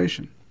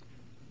salvation.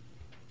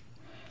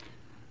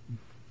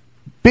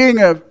 Being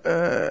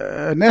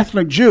an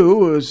ethnic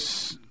Jew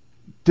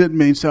didn't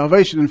mean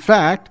salvation. In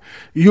fact,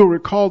 you'll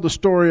recall the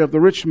story of the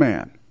rich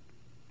man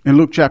in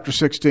Luke chapter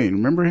 16.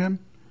 Remember him?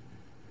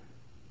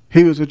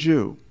 He was a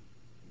Jew.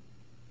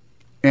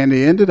 And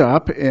he ended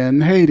up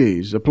in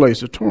Hades, a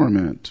place of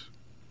torment.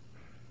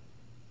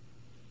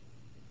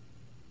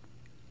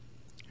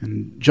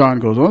 And John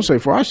goes on to say,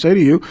 for I say to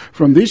you,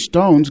 from these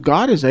stones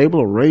God is able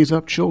to raise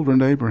up children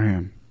to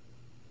Abraham.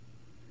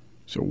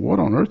 So what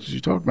on earth is he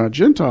talking about?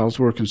 Gentiles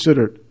were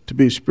considered to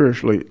be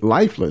spiritually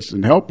lifeless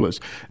and helpless,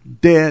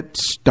 dead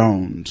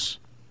stones,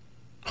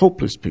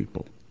 hopeless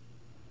people,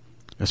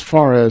 as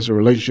far as a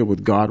relationship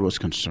with God was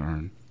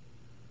concerned.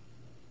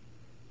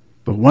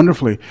 But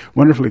wonderfully,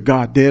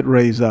 God did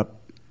raise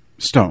up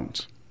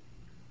stones,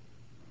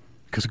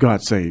 because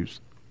God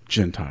saves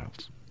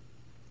Gentiles.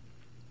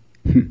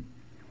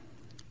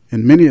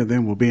 And many of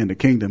them will be in the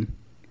kingdom,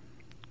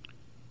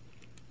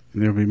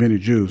 and there will be many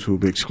Jews who will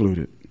be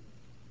excluded.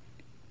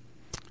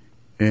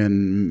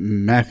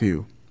 In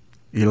Matthew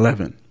 8,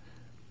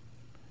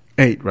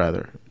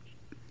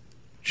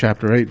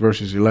 chapter 8,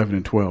 verses 11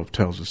 and 12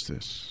 tells us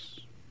this.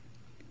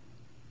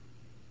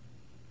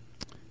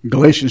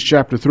 Galatians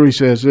chapter 3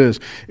 says this,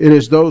 it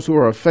is those who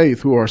are of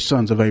faith who are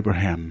sons of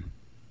Abraham.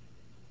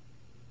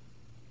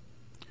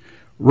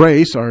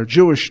 Race, or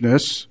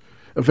Jewishness,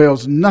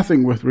 avails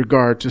nothing with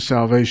regard to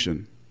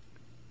salvation.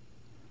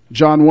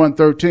 John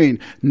 1:13,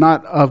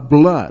 not of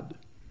blood.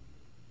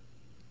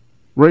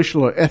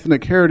 Racial or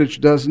ethnic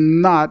heritage does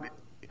not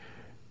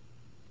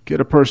get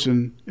a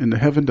person into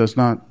heaven does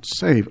not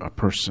save a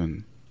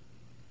person.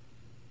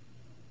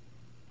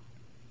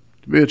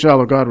 To be a child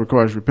of God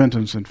requires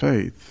repentance and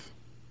faith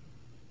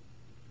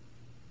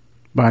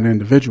by an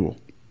individual,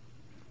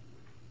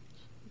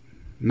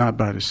 not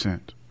by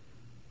descent.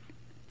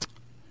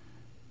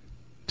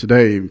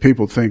 Today,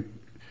 people think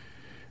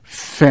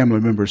family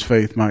members'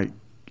 faith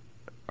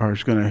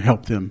is going to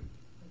help them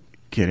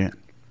get in.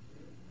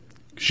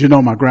 'Cause you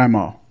know my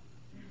grandma.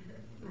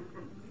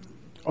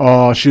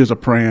 Oh, she was a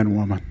praying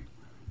woman.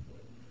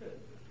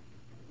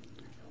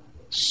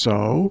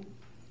 So,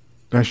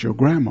 that's your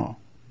grandma.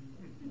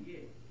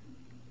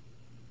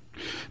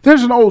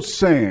 There's an old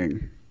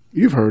saying,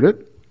 you've heard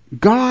it,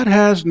 God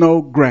has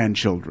no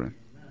grandchildren.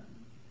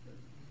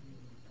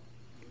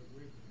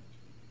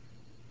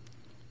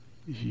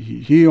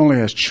 He only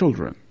has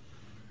children.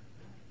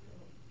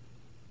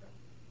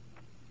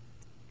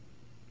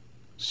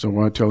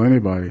 So I tell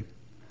anybody,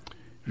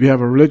 if you have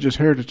a religious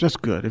heritage, that's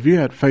good. If you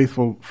had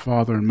faithful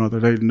father and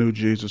mother, they knew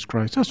Jesus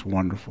Christ, that's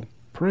wonderful.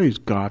 Praise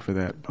God for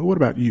that. But what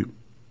about you?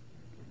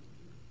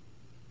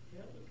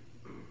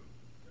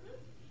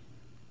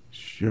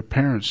 Your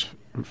parents'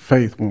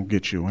 faith won't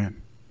get you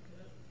in.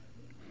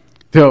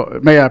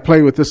 May I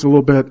play with this a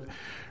little bit?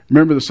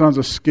 Remember the sons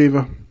of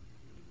Sceva?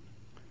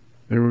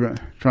 They were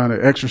trying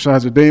to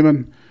exorcise a demon.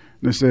 And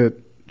they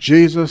said,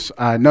 Jesus,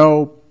 I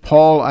know.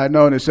 Paul, I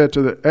know. And they said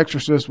to the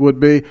exorcist would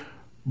be,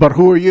 but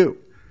who are you?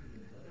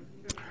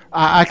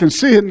 I can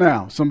see it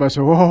now. Somebody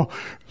said, oh,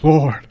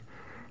 Lord,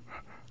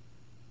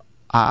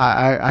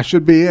 I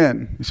should be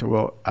in. He said,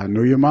 well, I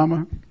knew your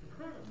mama.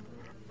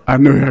 I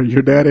knew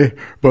your daddy,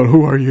 but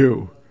who are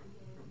you?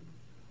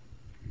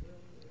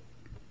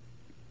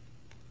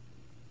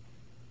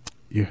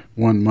 Yeah,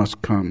 one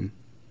must come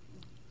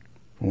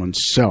for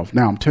oneself.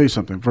 Now, I'm telling you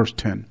something. Verse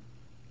 10.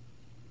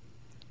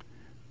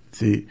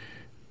 The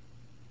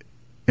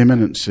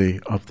imminency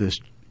of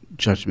this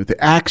judgment.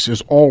 The axe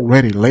is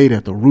already laid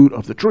at the root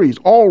of the trees.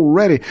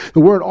 Already. The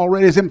word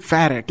already is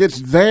emphatic.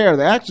 It's there.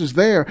 The axe is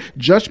there.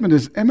 Judgment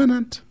is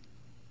imminent.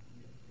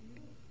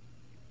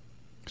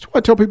 That's why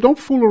I tell people, don't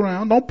fool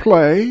around. Don't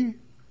play.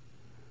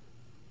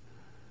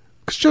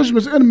 Because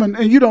judgment is imminent,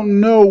 and you don't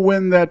know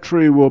when that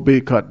tree will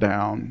be cut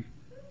down.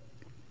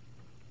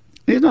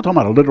 He's not talking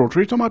about a literal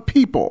tree. He's talking about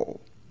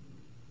people.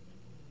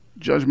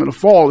 Judgment will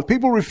fall. If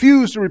people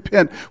refuse to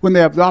repent when they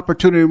have the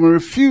opportunity, when they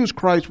refuse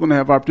Christ when they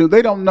have opportunity,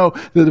 they don't know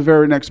that the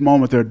very next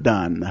moment they're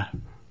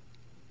done.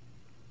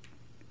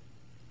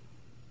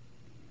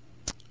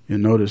 You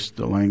notice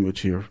the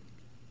language here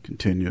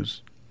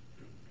continues.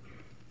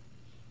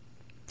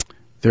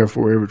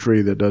 Therefore, every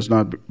tree that does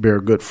not bear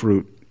good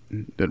fruit,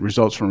 that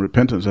results from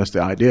repentance, that's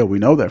the idea, we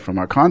know that from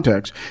our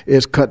context,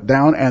 is cut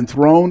down and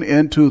thrown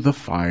into the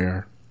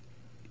fire.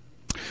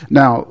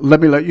 Now, let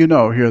me let you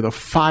know here, that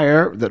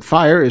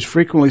fire is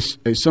frequently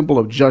a symbol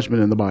of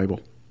judgment in the Bible.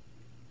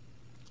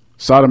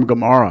 Sodom and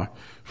Gomorrah,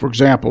 for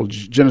example,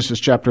 Genesis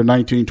chapter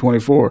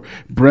 19:24,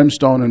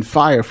 brimstone and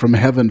fire from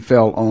heaven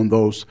fell on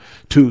those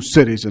two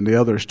cities and the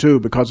others too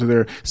because of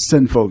their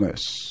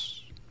sinfulness.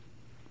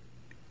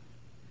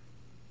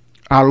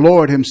 Our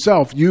Lord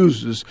himself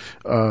uses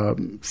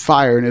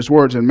fire in his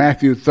words in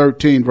Matthew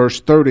 13, verse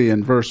 30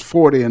 and verse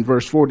 40 and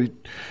verse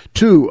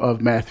 42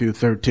 of Matthew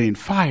 13.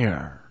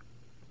 Fire.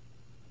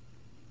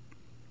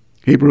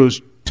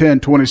 Hebrews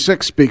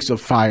 10:26 speaks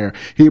of fire.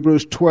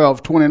 Hebrews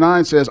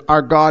 12:29 says,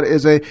 our God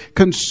is a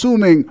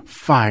consuming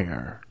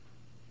fire.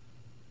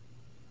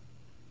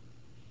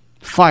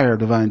 Fire,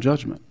 divine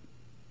judgment,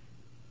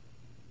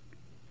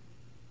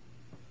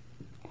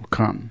 will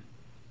come.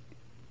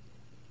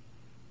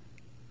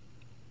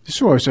 This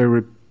is why I say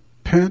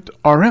repent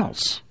or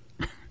else.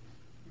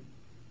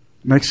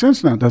 Makes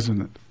sense now,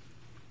 doesn't it?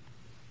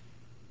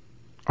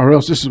 Or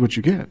else this is what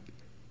you get.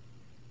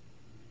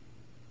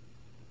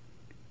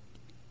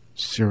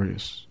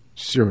 Serious.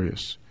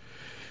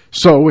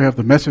 So we have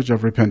the message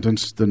of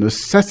repentance, the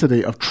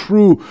necessity of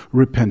true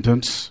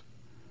repentance.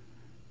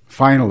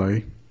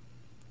 Finally,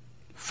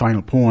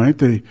 final point,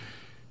 the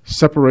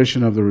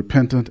separation of the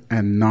repentant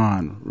and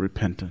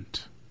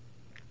non-repentant.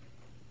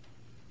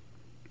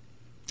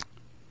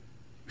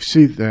 We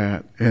see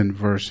that in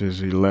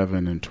verses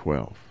 11 and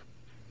 12.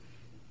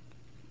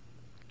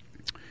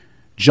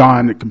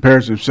 John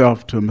compares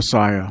himself to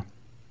Messiah.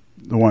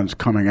 The ones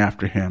coming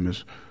after him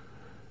is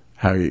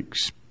how he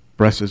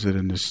expresses it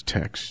in this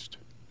text.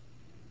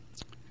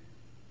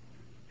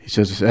 He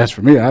says, as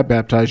for me, I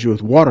baptize you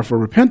with water for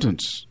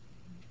repentance.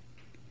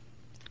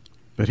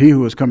 But he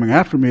who is coming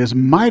after me is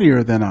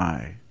mightier than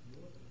I.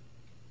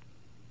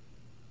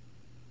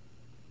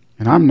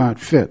 And I'm not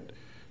fit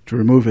to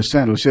remove his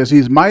sandal. He says,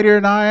 he's mightier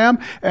than I am,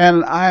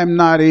 and I am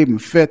not even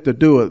fit to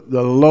do it,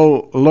 the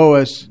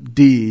lowest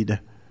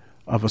deed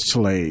of a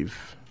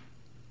slave.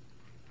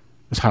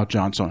 That's how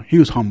John saw him. He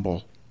was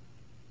humble.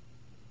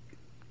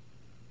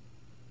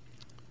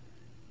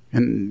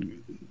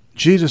 And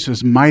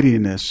Jesus'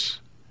 mightiness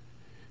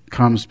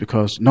comes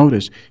because,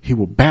 notice, he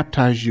will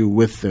baptize you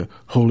with the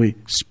Holy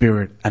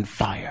Spirit and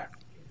fire.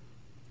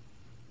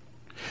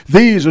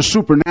 These are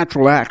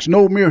supernatural acts.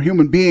 No mere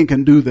human being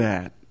can do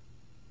that.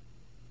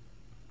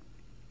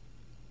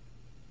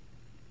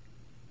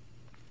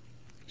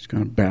 He's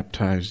going to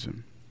baptize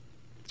them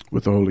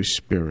with the Holy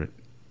Spirit.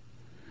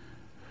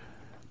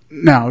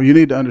 Now, you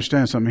need to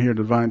understand something here,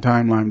 divine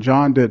timeline.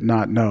 John did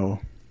not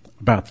know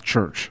about the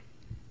church.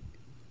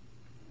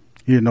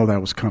 He didn't know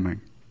that was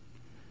coming.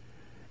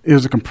 It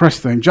was a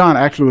compressed thing. John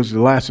actually was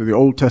the last of the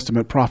Old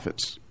Testament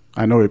prophets.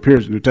 I know he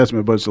appears in the New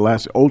Testament, but it's the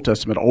last Old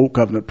Testament, Old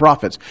Covenant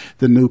prophets.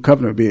 The New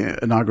Covenant being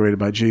inaugurated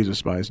by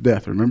Jesus by his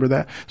death. Remember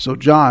that? So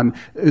John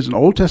is an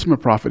Old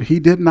Testament prophet. He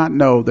did not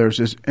know there's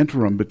this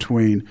interim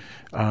between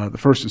the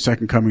first and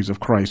second comings of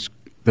Christ,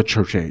 the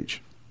church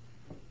age.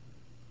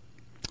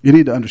 You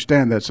need to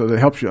understand that so that it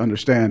helps you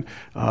understand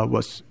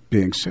what's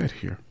being said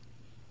here.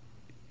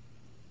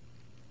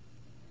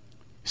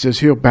 He says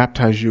he'll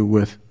baptize you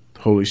with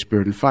the Holy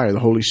Spirit and fire. The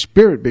Holy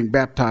Spirit being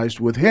baptized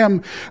with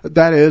him,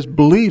 that is,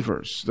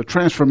 believers. The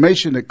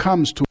transformation that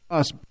comes to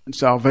us in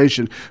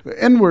salvation,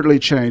 inwardly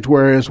changed,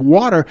 whereas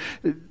water,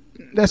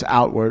 that's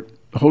outward.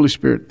 The Holy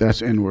Spirit,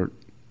 that's inward.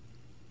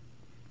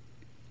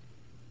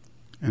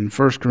 And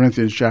 1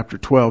 Corinthians chapter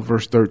 12,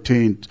 verse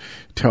 13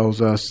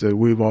 tells us that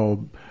we've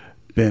all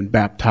been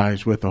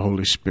baptized with the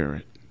Holy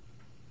Spirit.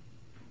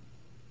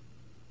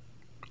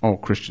 All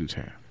Christians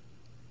have.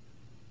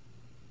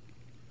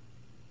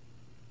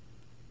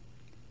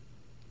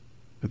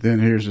 But then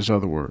here's this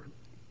other word.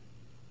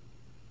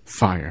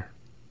 Fire.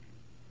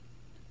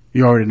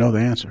 You already know the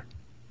answer.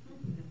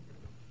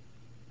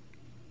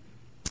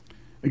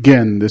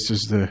 Again, this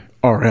is the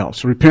or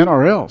else. Repent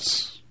or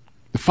else.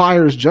 The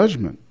fire is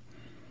judgment.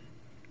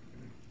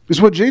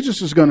 It's what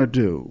Jesus is going to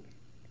do.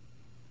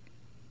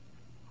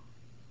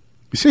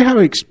 You see how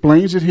he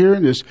explains it here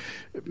in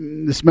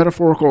this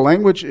metaphorical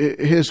language?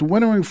 His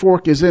winnowing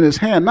fork is in his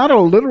hand, not a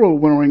literal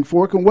winnowing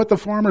fork. And what the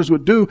farmers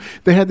would do,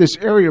 they had this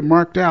area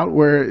marked out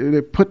where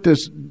they put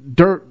this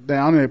dirt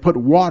down and they put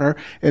water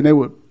and they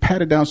would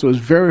pat it down so it was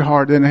very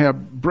hard. Then they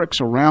have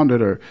bricks around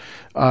it or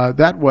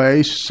that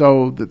way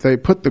so that they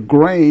put the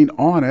grain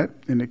on it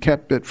and it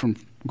kept it from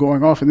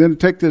going off. And then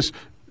take this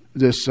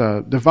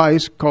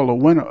device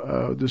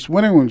called this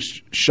winnowing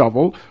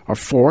shovel or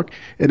fork,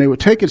 and they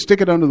would take it,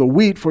 stick it under the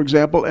wheat, for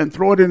example, and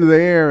throw it into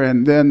the air,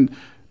 and then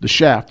the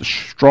shaft, the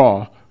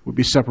straw, would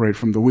be separated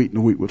from the wheat, and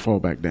the wheat would fall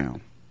back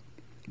down.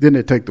 Then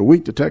they'd take the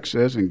wheat, the text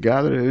says, and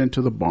gather it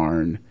into the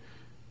barn,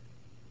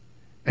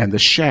 and the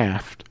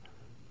shaft,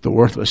 the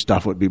worthless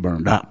stuff, would be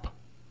burned up.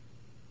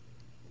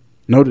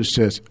 Notice it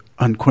says,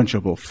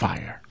 unquenchable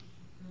fire.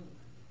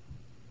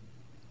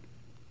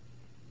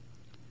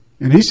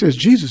 And he says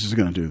Jesus is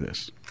going to do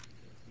this.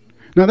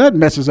 Now that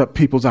messes up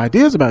people's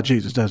ideas about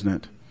Jesus, doesn't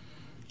it?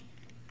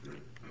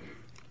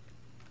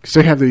 Because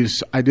they have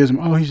these ideas of,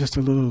 oh, he's just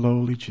a little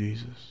lowly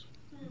Jesus.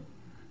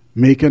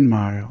 Meek and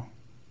mild.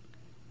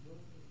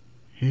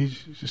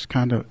 He's just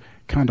kind of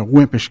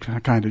wimpish,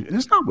 kind of.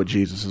 That's not what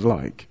Jesus is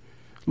like.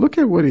 Look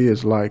at what he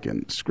is like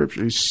in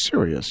Scripture. He's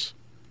serious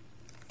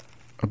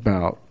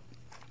about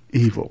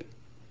evil.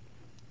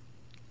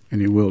 And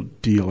he will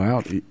deal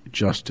out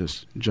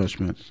justice,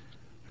 judgments.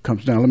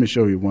 Comes down. Let me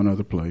show you one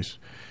other place.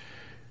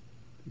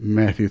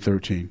 Matthew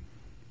 13.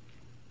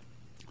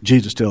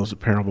 Jesus tells the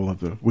parable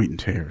of the wheat and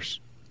tares.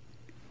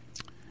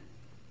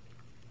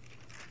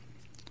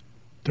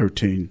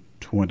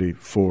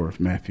 13:24 of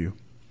Matthew.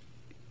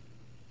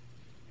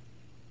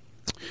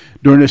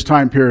 During this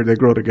time period, they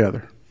grow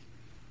together.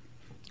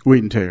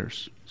 Wheat and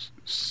tares.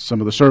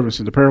 Some of the servants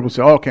in the parable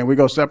say, oh, can we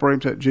go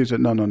separate them? Jesus said,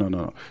 no.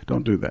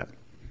 Don't do that.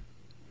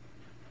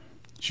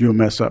 You'll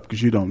mess up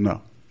because you don't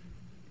know.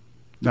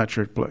 Not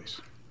your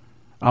place.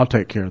 I'll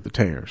take care of the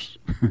tares.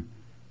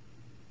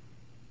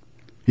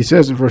 He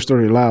says in verse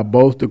 30, allow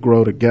both to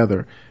grow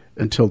together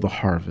until the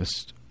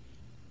harvest.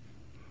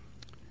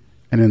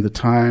 And in the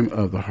time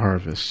of the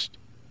harvest,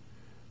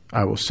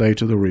 I will say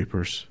to the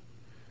reapers,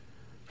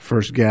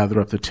 first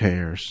gather up the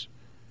tares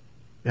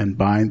and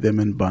bind them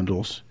in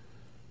bundles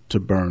to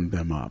burn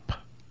them up.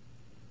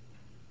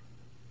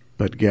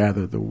 But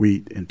gather the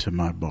wheat into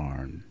my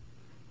barn.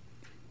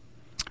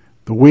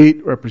 The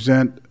wheat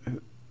represent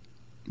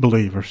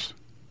believers.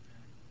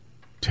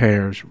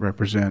 Tares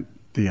represent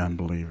the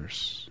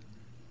unbelievers.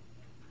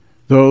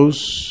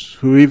 Those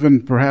who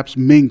even perhaps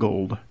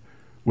mingled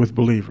with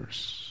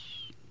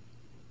believers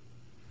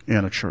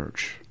in a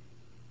church.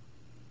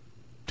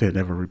 They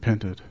never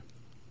repented.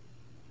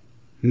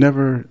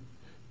 Never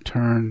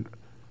turned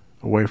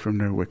away from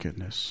their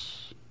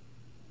wickedness.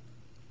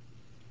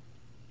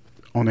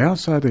 On the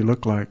outside they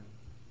look like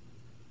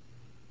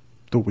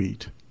the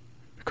wheat.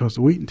 Because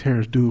the wheat and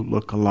tares do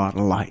look a lot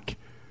alike.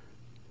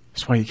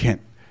 That's why you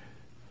can't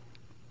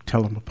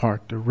tell them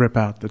apart to rip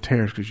out the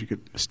tares, because you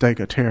could mistake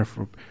a tare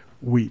for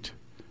wheat.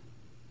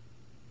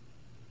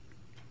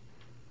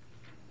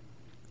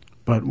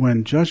 But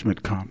when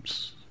judgment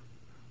comes,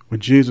 when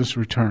Jesus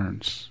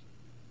returns,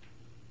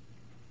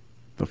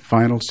 the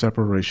final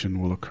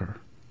separation will occur.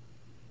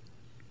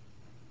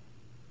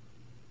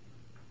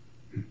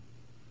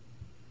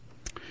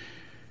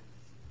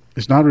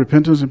 Is not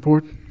repentance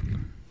important?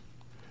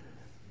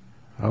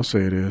 I'll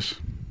say it is.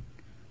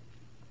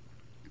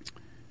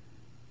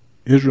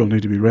 Israel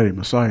need to be ready.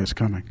 Messiah is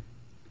coming.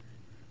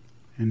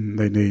 And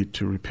they need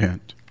to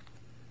repent,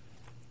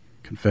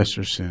 confess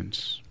their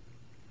sins,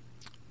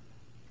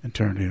 and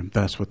turn to him.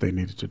 That's what they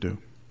needed to do.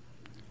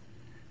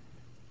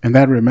 And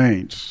that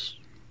remains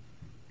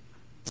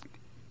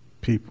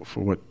people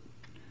for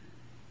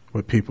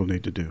what people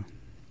need to do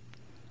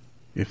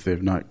if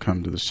they've not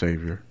come to the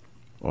Savior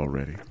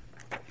already.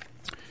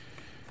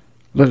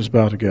 Let us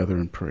bow together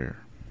in prayer.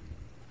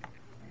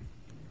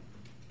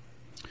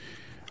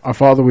 Our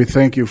Father, we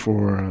thank you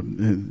for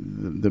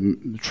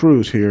the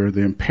truths here, the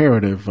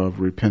imperative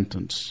of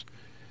repentance.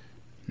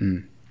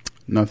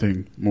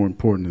 Nothing more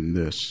important than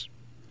this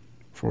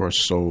for a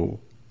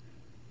soul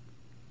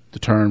to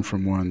turn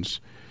from one's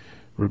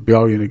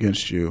rebellion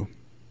against you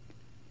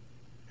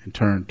and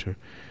turn to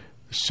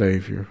the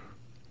Savior,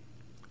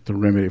 the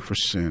remedy for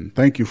sin.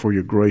 Thank you for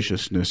your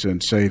graciousness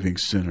in saving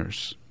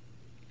sinners,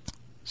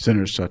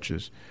 sinners such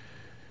as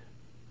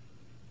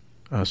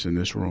us in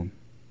this room.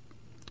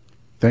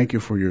 Thank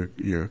you for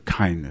your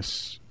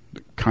kindness,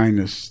 the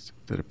kindness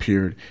that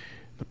appeared in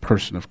the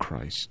person of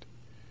Christ.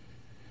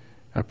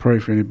 I pray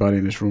for anybody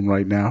in this room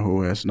right now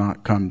who has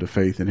not come to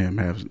faith in him,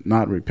 has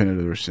not repented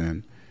of their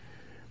sin.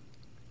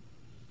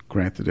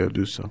 Grant that they'll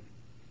do so.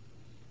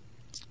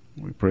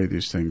 We pray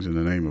these things in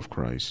the name of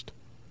Christ.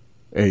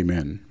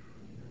 Amen.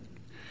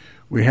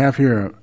 We have here